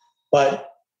it, but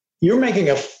you're making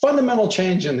a fundamental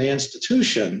change in the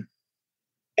institution,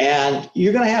 and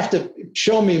you're going to have to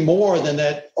show me more than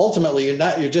that. Ultimately,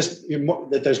 that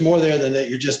there's more there than that.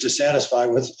 You're just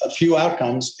dissatisfied with a few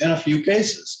outcomes in a few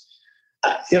cases.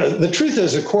 The truth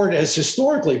is, the court has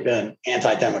historically been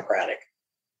anti-democratic.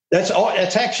 That's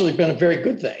actually been a very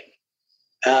good thing.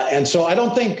 And so I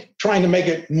don't think trying to make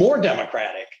it more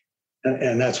democratic,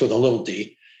 and that's with a little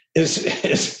d,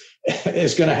 is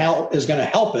going to help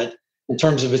it in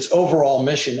terms of its overall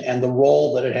mission and the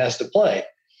role that it has to play.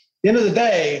 the end of the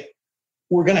day,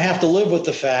 we're going to have to live with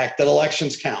the fact that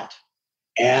elections count.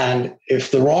 And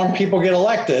if the wrong people get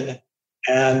elected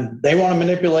and they want to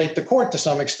manipulate the court to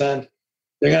some extent,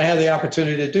 they're going to have the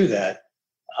opportunity to do that.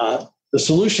 The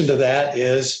solution to that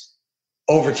is,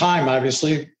 over time,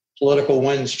 obviously, political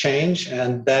winds change,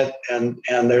 and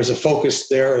there's a focus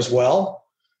there as well.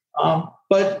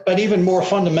 But even more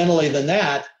fundamentally than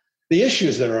that, the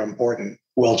issues that are important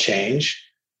will change.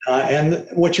 And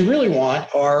what you really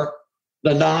want are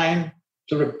the 9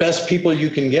 sort of best people you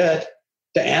can get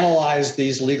to analyze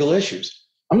these legal issues.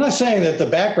 I'm not saying that the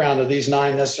background of these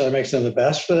 9 necessarily makes them the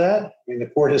best for that. I mean, the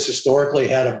court has historically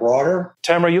had a broader.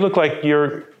 Tamara, you look like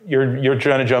you're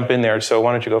trying to jump in there, so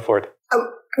why don't you go for it?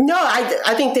 No,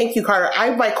 I think, thank you, Carter.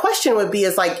 My question would be,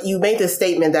 is like, you made this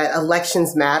statement that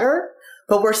elections matter,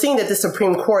 but we're seeing that the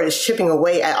Supreme Court is chipping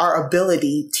away at our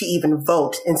ability to even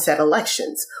vote in said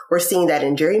elections. We're seeing that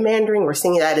in gerrymandering. We're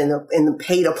seeing that in the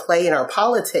pay to play in our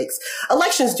politics.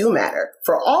 Elections do matter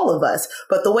for all of us,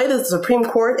 but the way that the Supreme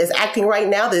Court is acting right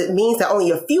now, that means that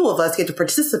only a few of us get to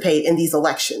participate in these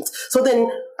elections. So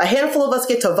then a handful of us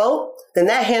get to vote. Then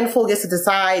that handful gets to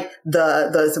decide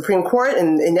the Supreme Court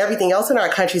and everything else in our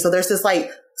country. So there's this like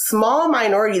small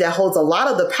minority that holds a lot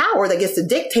of the power that gets to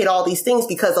dictate all these things,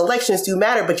 because elections do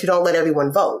matter, but you don't let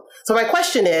everyone vote. So my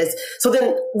question is, so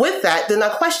then with that, then the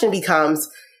question becomes,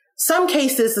 some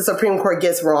cases the Supreme Court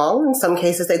gets wrong, and some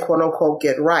cases they quote unquote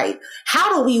get right.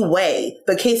 How do we weigh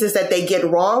the cases that they get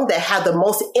wrong that have the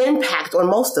most impact on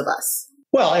most of us?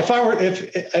 Well,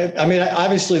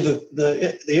 obviously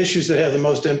the issues that have the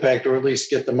most impact, or at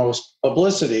least get the most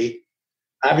publicity,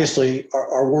 obviously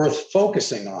are worth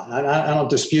focusing on. I don't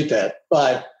dispute that.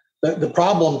 But the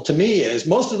problem to me is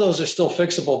most of those are still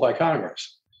fixable by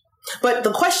Congress. But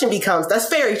the question becomes, that's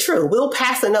very true. We'll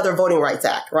pass another Voting Rights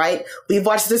Act, right? We've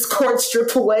watched this court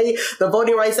strip away the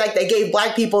Voting Rights Act that gave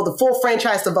Black people the full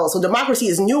franchise to vote. So democracy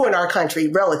is new in our country,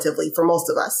 relatively, for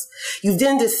most of us. You've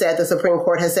then just said, the Supreme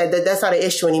Court has said that that's not an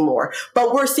issue anymore.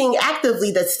 But we're seeing actively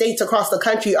that states across the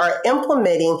country are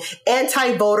implementing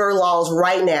anti-voter laws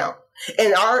right now.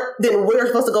 And then we're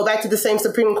supposed to go back to the same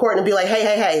Supreme Court and be like,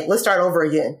 hey, let's start over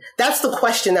again. That's the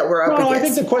question that we're up against. I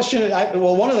think the question,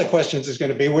 one of the questions is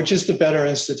going to be, which is the better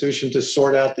institution to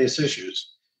sort out these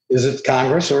issues? Is it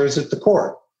Congress or is it the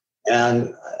court?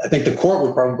 And I think the court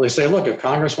would probably say, look, if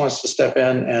Congress wants to step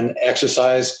in and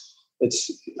exercise its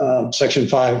Section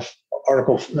 5,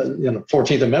 Article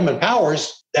 14th Amendment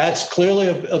powers, that's clearly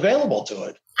available to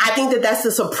it. I think that that's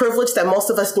just a privilege that most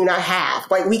of us do not have.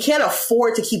 Like, we can't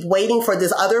afford to keep waiting for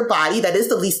this other body that is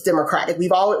the least democratic. We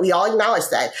all acknowledge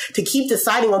that, to keep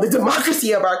deciding on the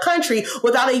democracy of our country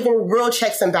without even real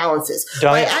checks and balances.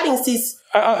 By adding seats.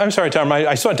 I'm sorry, Tamara.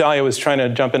 I saw Dahlia was trying to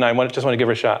jump in. I just want to give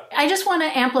her a shot. I just want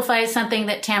to amplify something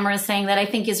that Tamara is saying that I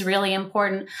think is really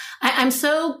important. I'm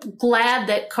so glad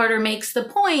that Carter makes the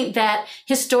point that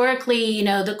historically,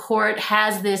 the court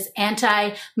has this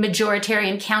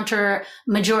anti-majoritarian,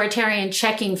 counter-majoritarian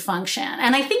checking function.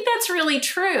 And I think that's really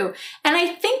true. And I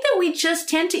think that we just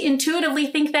tend to intuitively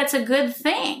think that's a good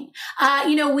thing.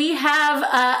 We have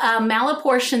a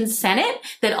malapportioned Senate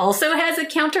that also has a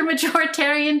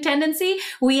counter-majoritarian tendency.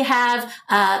 We have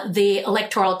the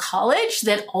Electoral College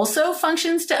that also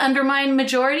functions to undermine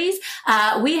majorities.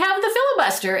 We have the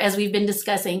filibuster, as we've been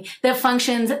discussing, that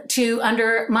functions to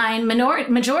undermine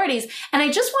majorities. And I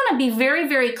just want to be very,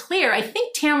 very clear. I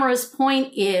think Tamara's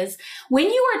point is, when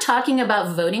you are talking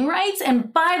about voting rights,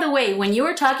 and by the way, when you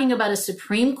are talking about a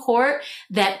Supreme Court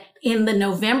that in the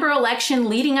November election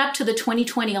leading up to the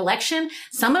 2020 election,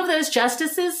 some of those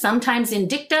justices, sometimes in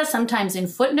dicta, sometimes in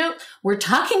footnote, were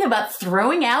talking about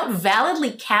throwing out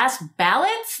validly cast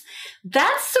ballots.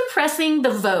 That's suppressing the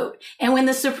vote. And when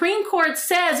the Supreme Court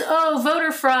says,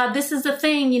 voter fraud, this is the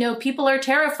thing, people are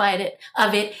terrified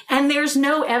of it, and there's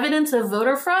no evidence of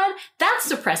voter fraud, that's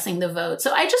suppressing the vote.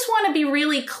 So I just want to be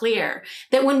really clear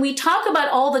that when we talk about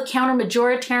all the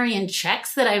counter-majoritarian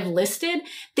checks that I've listed,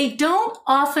 they don't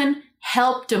often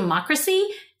help democracy.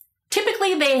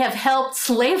 Typically, they have helped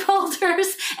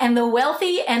slaveholders and the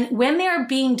wealthy, and when they're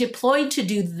being deployed to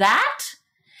do that,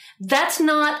 that's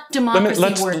not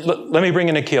democracy working. Let me bring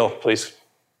in Akhil, please.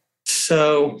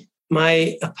 So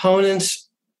my opponents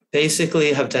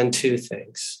basically have done two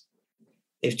things.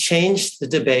 They've changed the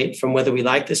debate from whether we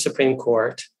like the Supreme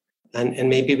Court, and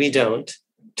maybe we don't,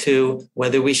 to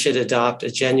whether we should adopt a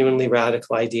genuinely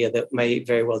radical idea that may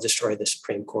very well destroy the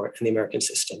Supreme Court and the American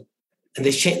system. And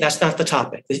that's not the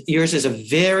topic. Yours is a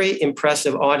very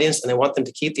impressive audience, and I want them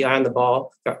to keep the eye on the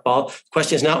ball. The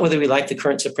question is not whether we like the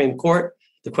current Supreme Court.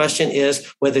 The question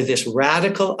is whether this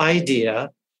radical idea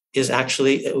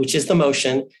which is the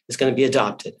motion, is going to be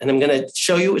adopted. And I'm going to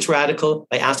show you it's radical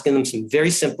by asking them some very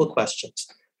simple questions.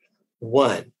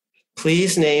 1,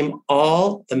 please name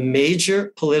all the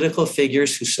major political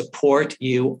figures who support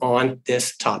you on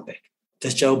this topic.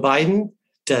 Does Joe Biden?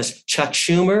 Does Chuck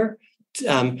Schumer?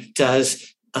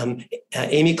 Does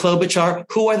Amy Klobuchar?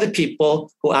 Who are the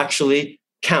people who actually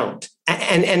count?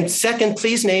 And second,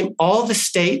 please name all the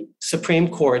state Supreme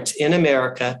Courts in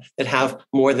America that have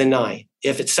more than 9,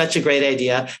 if it's such a great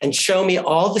idea, and show me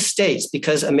all the states,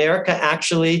 because America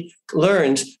actually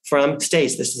learns from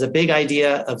states. This is a big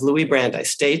idea of Louis Brandeis,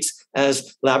 states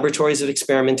as laboratories of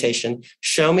experimentation.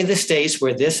 Show me the states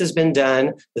where this has been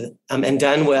done and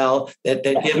done well, that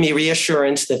give me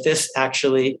reassurance that this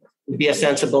actually would be a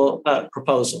sensible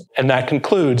proposal. And that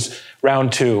concludes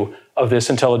round 2 of this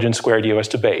Intelligence Squared U.S.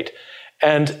 debate.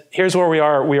 And here's where we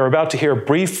are. We are about to hear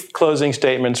brief closing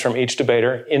statements from each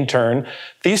debater in turn.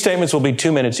 These statements will be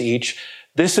 2 minutes each.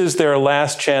 This is their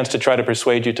last chance to try to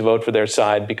persuade you to vote for their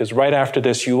side, because right after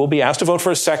this, you will be asked to vote for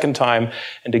a second time.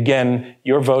 And again,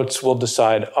 your votes will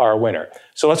decide our winner.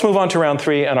 So let's move on to round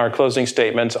 3 and our closing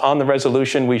statements. On the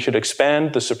resolution, we should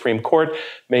expand the Supreme Court,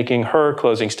 making her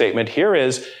closing statement. Here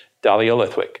is Dahlia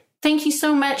Lithwick. Thank you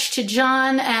so much to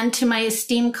John and to my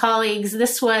esteemed colleagues.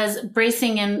 This was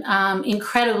bracing and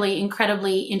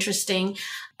incredibly interesting.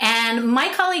 And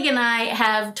my colleague and I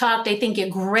have talked, I think, at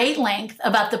great length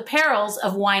about the perils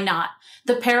of why not,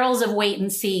 the perils of wait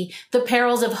and see, the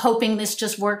perils of hoping this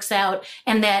just works out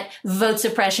and that vote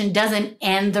suppression doesn't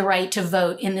end the right to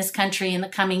vote in this country in the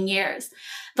coming years.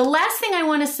 The last thing I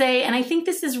want to say, and I think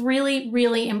this is really,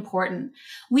 really important,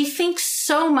 we think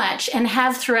so much and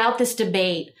have throughout this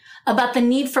debate about the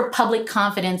need for public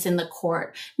confidence in the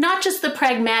court, not just the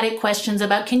pragmatic questions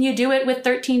about, can you do it with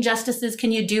 13 justices?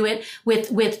 Can you do it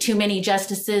with too many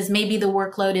justices? Maybe the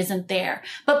workload isn't there,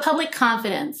 but public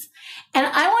confidence. And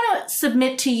I want to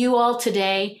submit to you all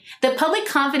today that public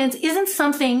confidence isn't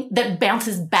something that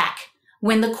bounces back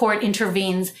when the court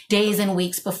intervenes days and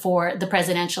weeks before the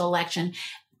presidential election.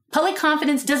 Public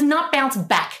confidence does not bounce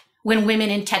back when women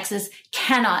in Texas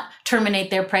cannot terminate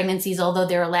their pregnancies, although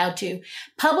they're allowed to.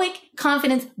 Public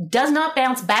confidence does not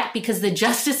bounce back because the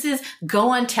justices go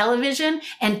on television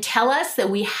and tell us that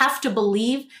we have to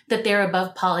believe that they're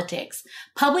above politics.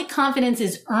 Public confidence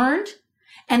is earned,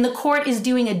 and the court is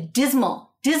doing a dismal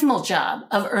job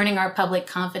of earning our public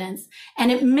confidence.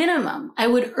 And at minimum, I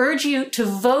would urge you to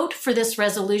vote for this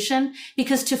resolution,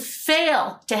 because to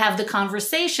fail to have the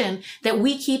conversation that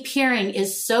we keep hearing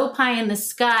is so pie in the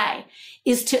sky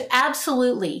is to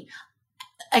absolutely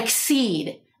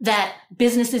exceed that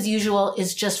business as usual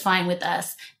is just fine with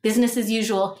us. Business as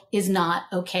usual is not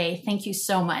okay. Thank you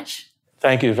so much.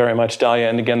 Thank you very much, Dahlia.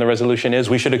 And again, the resolution is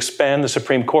we should expand the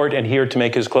Supreme Court. And here to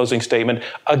make his closing statement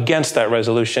against that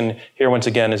resolution, here once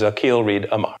again is Akhil Reed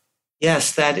Amar.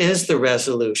 Yes, that is the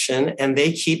resolution. And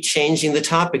they keep changing the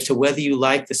topic to whether you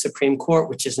like the Supreme Court,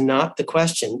 which is not the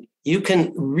question. You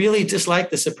can really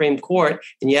dislike the Supreme Court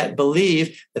and yet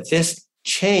believe that this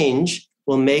change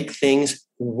will make things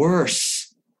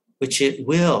worse, which it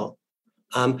will.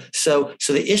 So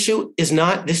the issue is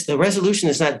not this. The resolution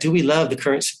is not, do we love the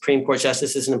current Supreme Court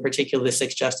justices, and in particular the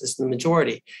 6 justices in the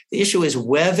majority? The issue is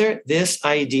whether this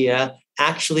idea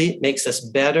actually makes us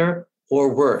better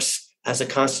or worse as a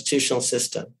constitutional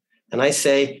system. And I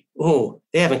say,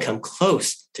 they haven't come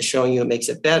close to showing you it makes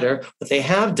it better. What they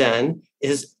have done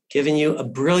is given you a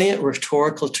brilliant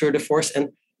rhetorical tour de force.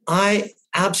 And I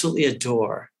absolutely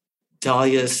adore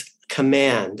Dahlia's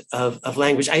command of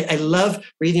language. I love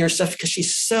reading her stuff because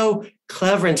she's so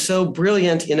clever and so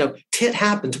brilliant. Tit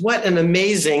happens. What an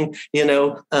amazing,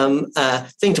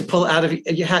 thing to pull out of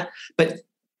your hat. But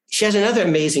she has another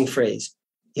amazing phrase,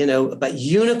 about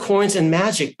unicorns and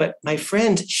magic. But my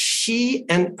friend, she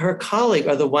and her colleague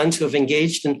are the ones who have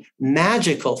engaged in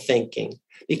magical thinking,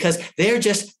 because they're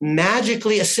just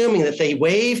magically assuming that they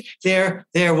wave their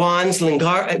wands,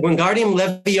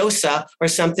 Wingardium Leviosa or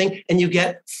something, and you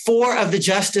get 4 of the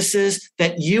justices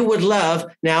that you would love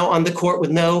now on the court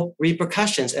with no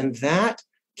repercussions. And that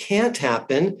can't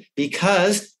happen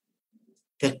because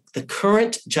the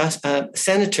current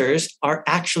senators are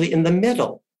actually in the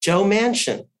middle. Joe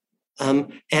Manchin.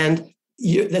 And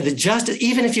the justice,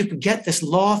 even if you could get this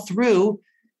law through,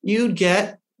 you'd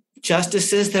get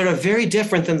justices that are very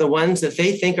different than the ones that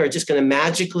they think are just going to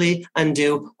magically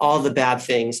undo all the bad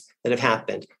things that have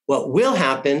happened. What will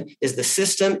happen is the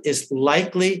system is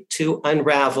likely to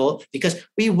unravel because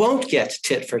we won't get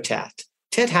tit for tat.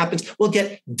 tit happens, we'll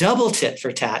get double tit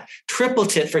for tat, triple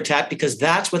tit for tat, because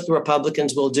that's what the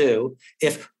Republicans will do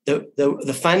if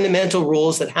the fundamental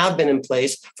rules that have been in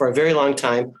place for a very long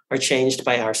time are changed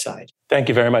by our side. Thank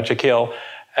you very much, Akhil.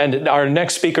 And our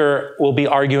next speaker will be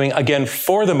arguing again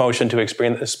for the motion to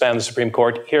expand the Supreme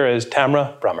Court. Here is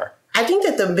Tamara Brummer. I think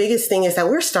that the biggest thing is that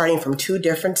we're starting from two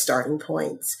different starting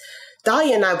points.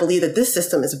 Dahlia and I believe that this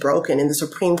system is broken and the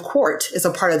Supreme Court is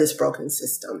a part of this broken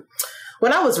system.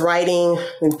 When I was writing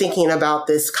and thinking about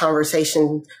this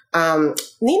conversation,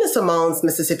 Nina Simone's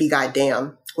Mississippi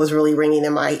Goddamn was really ringing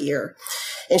in my ear.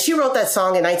 And she wrote that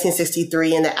song in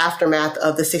 1963 in the aftermath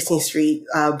of the 16th Street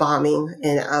bombing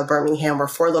in Birmingham, where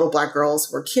 4 little Black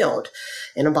girls were killed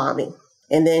in a bombing.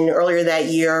 And then earlier that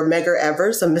year, Medgar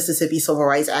Evers, a Mississippi civil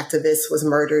rights activist, was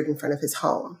murdered in front of his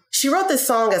home. She wrote this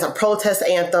song as a protest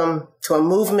anthem to a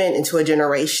movement and to a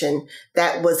generation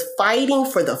that was fighting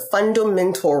for the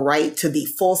fundamental right to be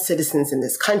full citizens in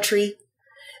this country.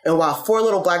 And while 4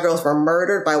 little Black girls were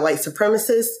murdered by white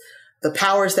supremacists, the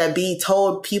powers that be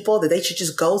told people that they should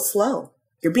just go slow.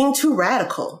 You're being too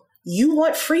radical. You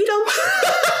want freedom?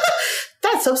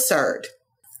 That's absurd.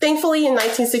 Thankfully, in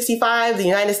 1965, the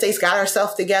United States got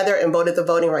ourselves together and voted the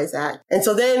Voting Rights Act. And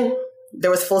so then there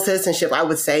was full citizenship, I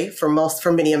would say, for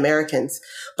many Americans.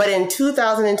 But in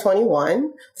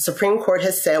 2021, the Supreme Court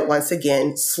has said once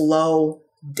again, slow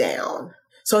down.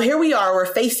 So here we are, we're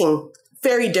facing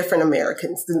very different America,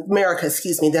 than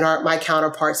my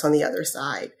counterparts on the other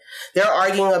side. They're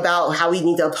arguing about how we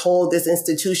need to uphold this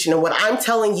institution. And what I'm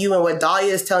telling you and what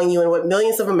Dahlia is telling you and what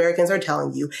millions of Americans are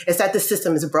telling you is that the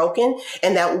system is broken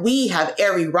and that we have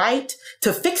every right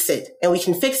to fix it. And we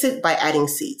can fix it by adding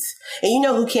seats. And you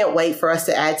know who can't wait for us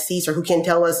to add seats or who can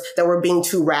tell us that we're being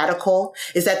too radical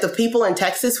is that the people in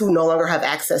Texas who no longer have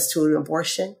access to an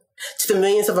abortion, to the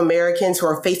millions of Americans who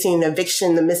are facing an eviction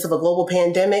in the midst of a global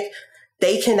pandemic.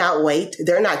 They cannot wait.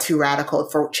 They're not too radical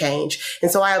for change.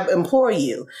 And so I implore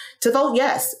you to vote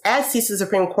yes, add seats to the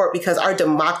Supreme Court because our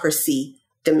democracy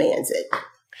demands it.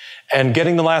 And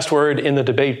getting the last word in the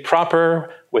debate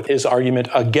proper with his argument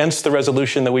against the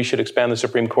resolution that we should expand the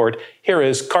Supreme Court, here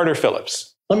is Carter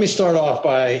Phillips. Let me start off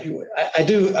by, I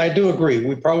do agree.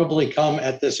 We probably come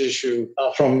at this issue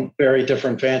from very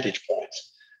different vantage points.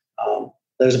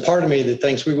 There's a part of me that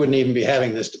thinks we wouldn't even be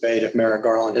having this debate if Merrick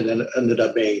Garland had ended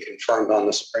up being confirmed on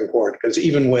the Supreme Court, because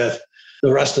even with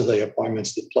the rest of the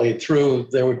appointments that played through,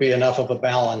 there would be enough of a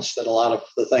balance that a lot of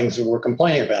the things that we're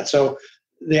complaining about. So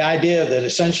the idea that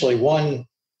essentially one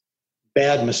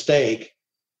bad mistake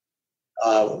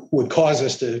would cause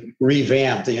us to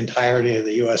revamp the entirety of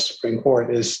the U.S. Supreme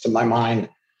Court is, to my mind,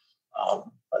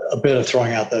 a bit of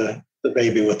throwing out the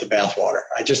baby with the bathwater.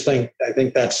 I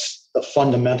think that's the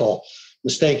fundamental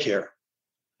mistake here.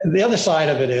 And the other side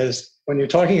of it is, when you're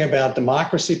talking about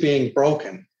democracy being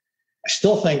broken, I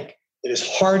still think it is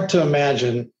hard to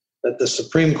imagine that the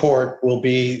Supreme Court will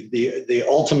be the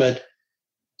ultimate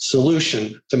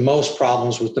solution to most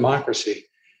problems with democracy.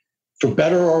 For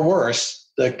better or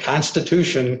worse, the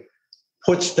Constitution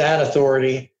puts that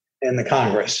authority in the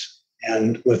Congress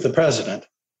and with the president,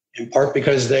 in part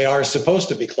because they are supposed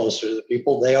to be closer to the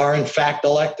people. They are, in fact,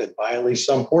 elected by at least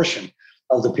some portion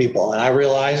of the people. And I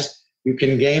realize you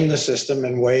can game the system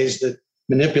in ways that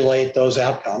manipulate those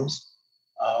outcomes.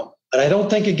 But I don't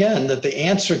think, again, that the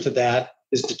answer to that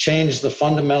is to change the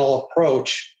fundamental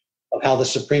approach of how the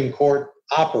Supreme Court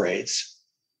operates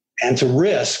and to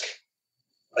risk,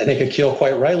 I think Akhil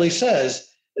quite rightly says,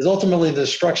 is ultimately the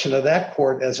destruction of that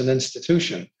court as an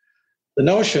institution. The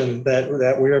notion that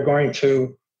we are going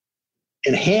to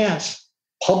enhance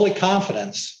public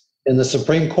confidence in the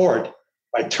Supreme Court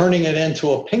by turning it into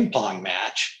a ping pong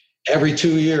match every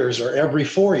 2 years or every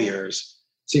 4 years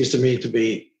seems to me to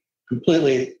be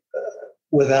completely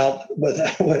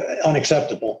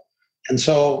unacceptable. And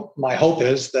so my hope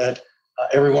is that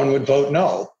everyone would vote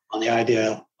no on the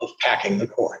idea of packing the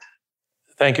court.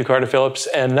 Thank you, Carter Phillips.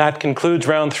 And that concludes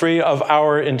round 3 of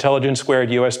our Intelligence Squared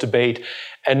U.S. debate.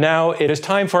 And now it is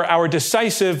time for our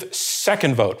decisive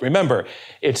second vote. Remember,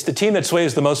 it's the team that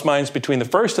sways the most minds between the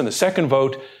first and the second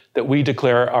vote that we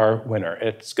declare our winner.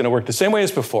 It's going to work the same way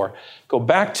as before. Go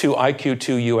back to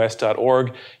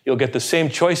iq2us.org. You'll get the same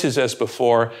choices as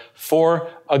before: for,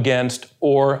 against,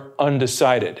 or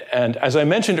undecided. And as I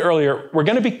mentioned earlier, we're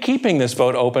going to be keeping this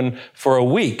vote open for a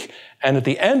week. And at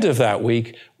the end of that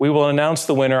week, we will announce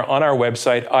the winner on our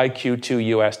website,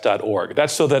 iq2us.org.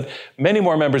 That's so that many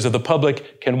more members of the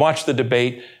public can watch the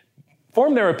debate,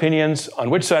 form their opinions on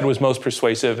which side was most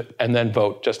persuasive, and then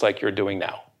vote just like you're doing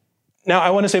now. Now,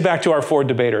 I want to say back to our 4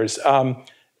 debaters.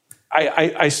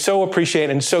 I so appreciate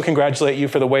and so congratulate you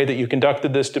for the way that you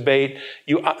conducted this debate.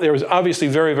 There was obviously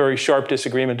very, very sharp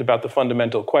disagreement about the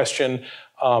fundamental question,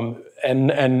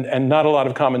 and not a lot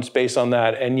of common space on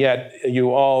that. And yet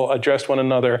you all addressed one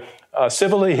another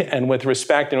civilly and with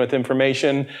respect and with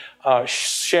information,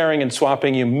 sharing and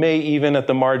swapping. You may even at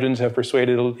the margins have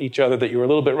persuaded each other that you were a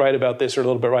little bit right about this or a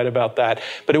little bit right about that.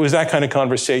 But it was that kind of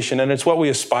conversation, and it's what we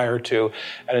aspire to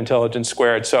at Intelligence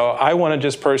Squared. So I want to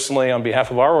just personally, on behalf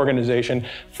of our organization,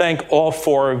 thank all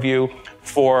four of you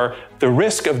for the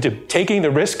risk of taking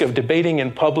the risk of debating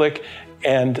in public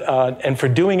and for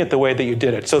doing it the way that you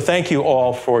did it. So thank you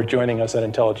all for joining us at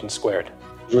Intelligence Squared.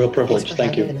 Real privilege.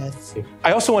 Thank you.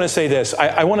 I also want to say this.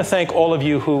 I want to thank all of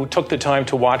you who took the time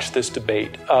to watch this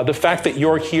debate. The fact that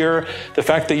you're here, the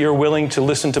fact that you're willing to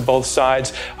listen to both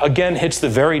sides, again, hits the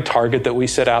very target that we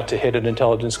set out to hit at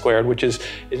Intelligence Squared, which is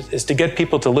to get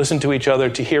people to listen to each other,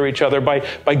 to hear each other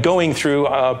by going through,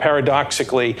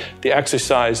 paradoxically, the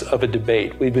exercise of a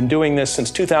debate. We've been doing this since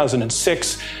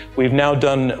 2006. We've now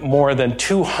done more than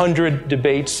 200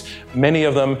 debates, many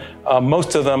of them,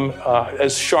 most of them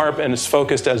as sharp and as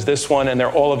focused as this one, and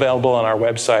they're all available on our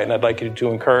website. And I'd like to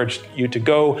encourage you to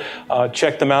go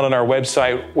check them out on our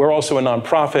website. We're also a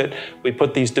nonprofit. We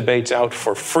put these debates out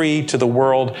for free to the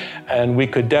world, and we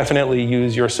could definitely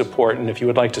use your support. And if you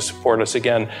would like to support us,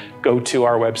 again, go to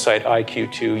our website,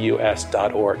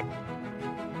 iq2us.org.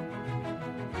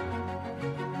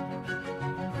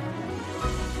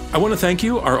 I want to thank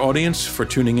you, our audience, for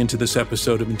tuning into this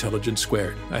episode of Intelligence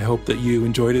Squared. I hope that you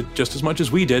enjoyed it just as much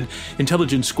as we did.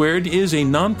 Intelligence Squared is a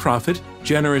nonprofit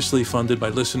generously funded by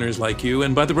listeners like you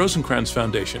and by the Rosencrantz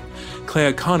Foundation.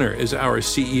 Clea Connor is our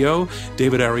CEO.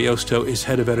 David Ariosto is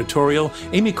head of editorial.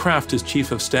 Amy Kraft is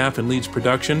chief of staff and leads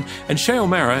production. And Shay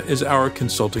O'Mara is our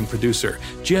consulting producer.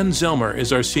 Jen Zelmer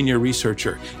is our senior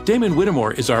researcher. Damon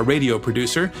Whittemore is our radio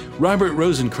producer. Robert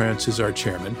Rosencrantz is our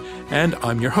chairman. And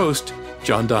I'm your host,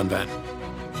 John Donvan.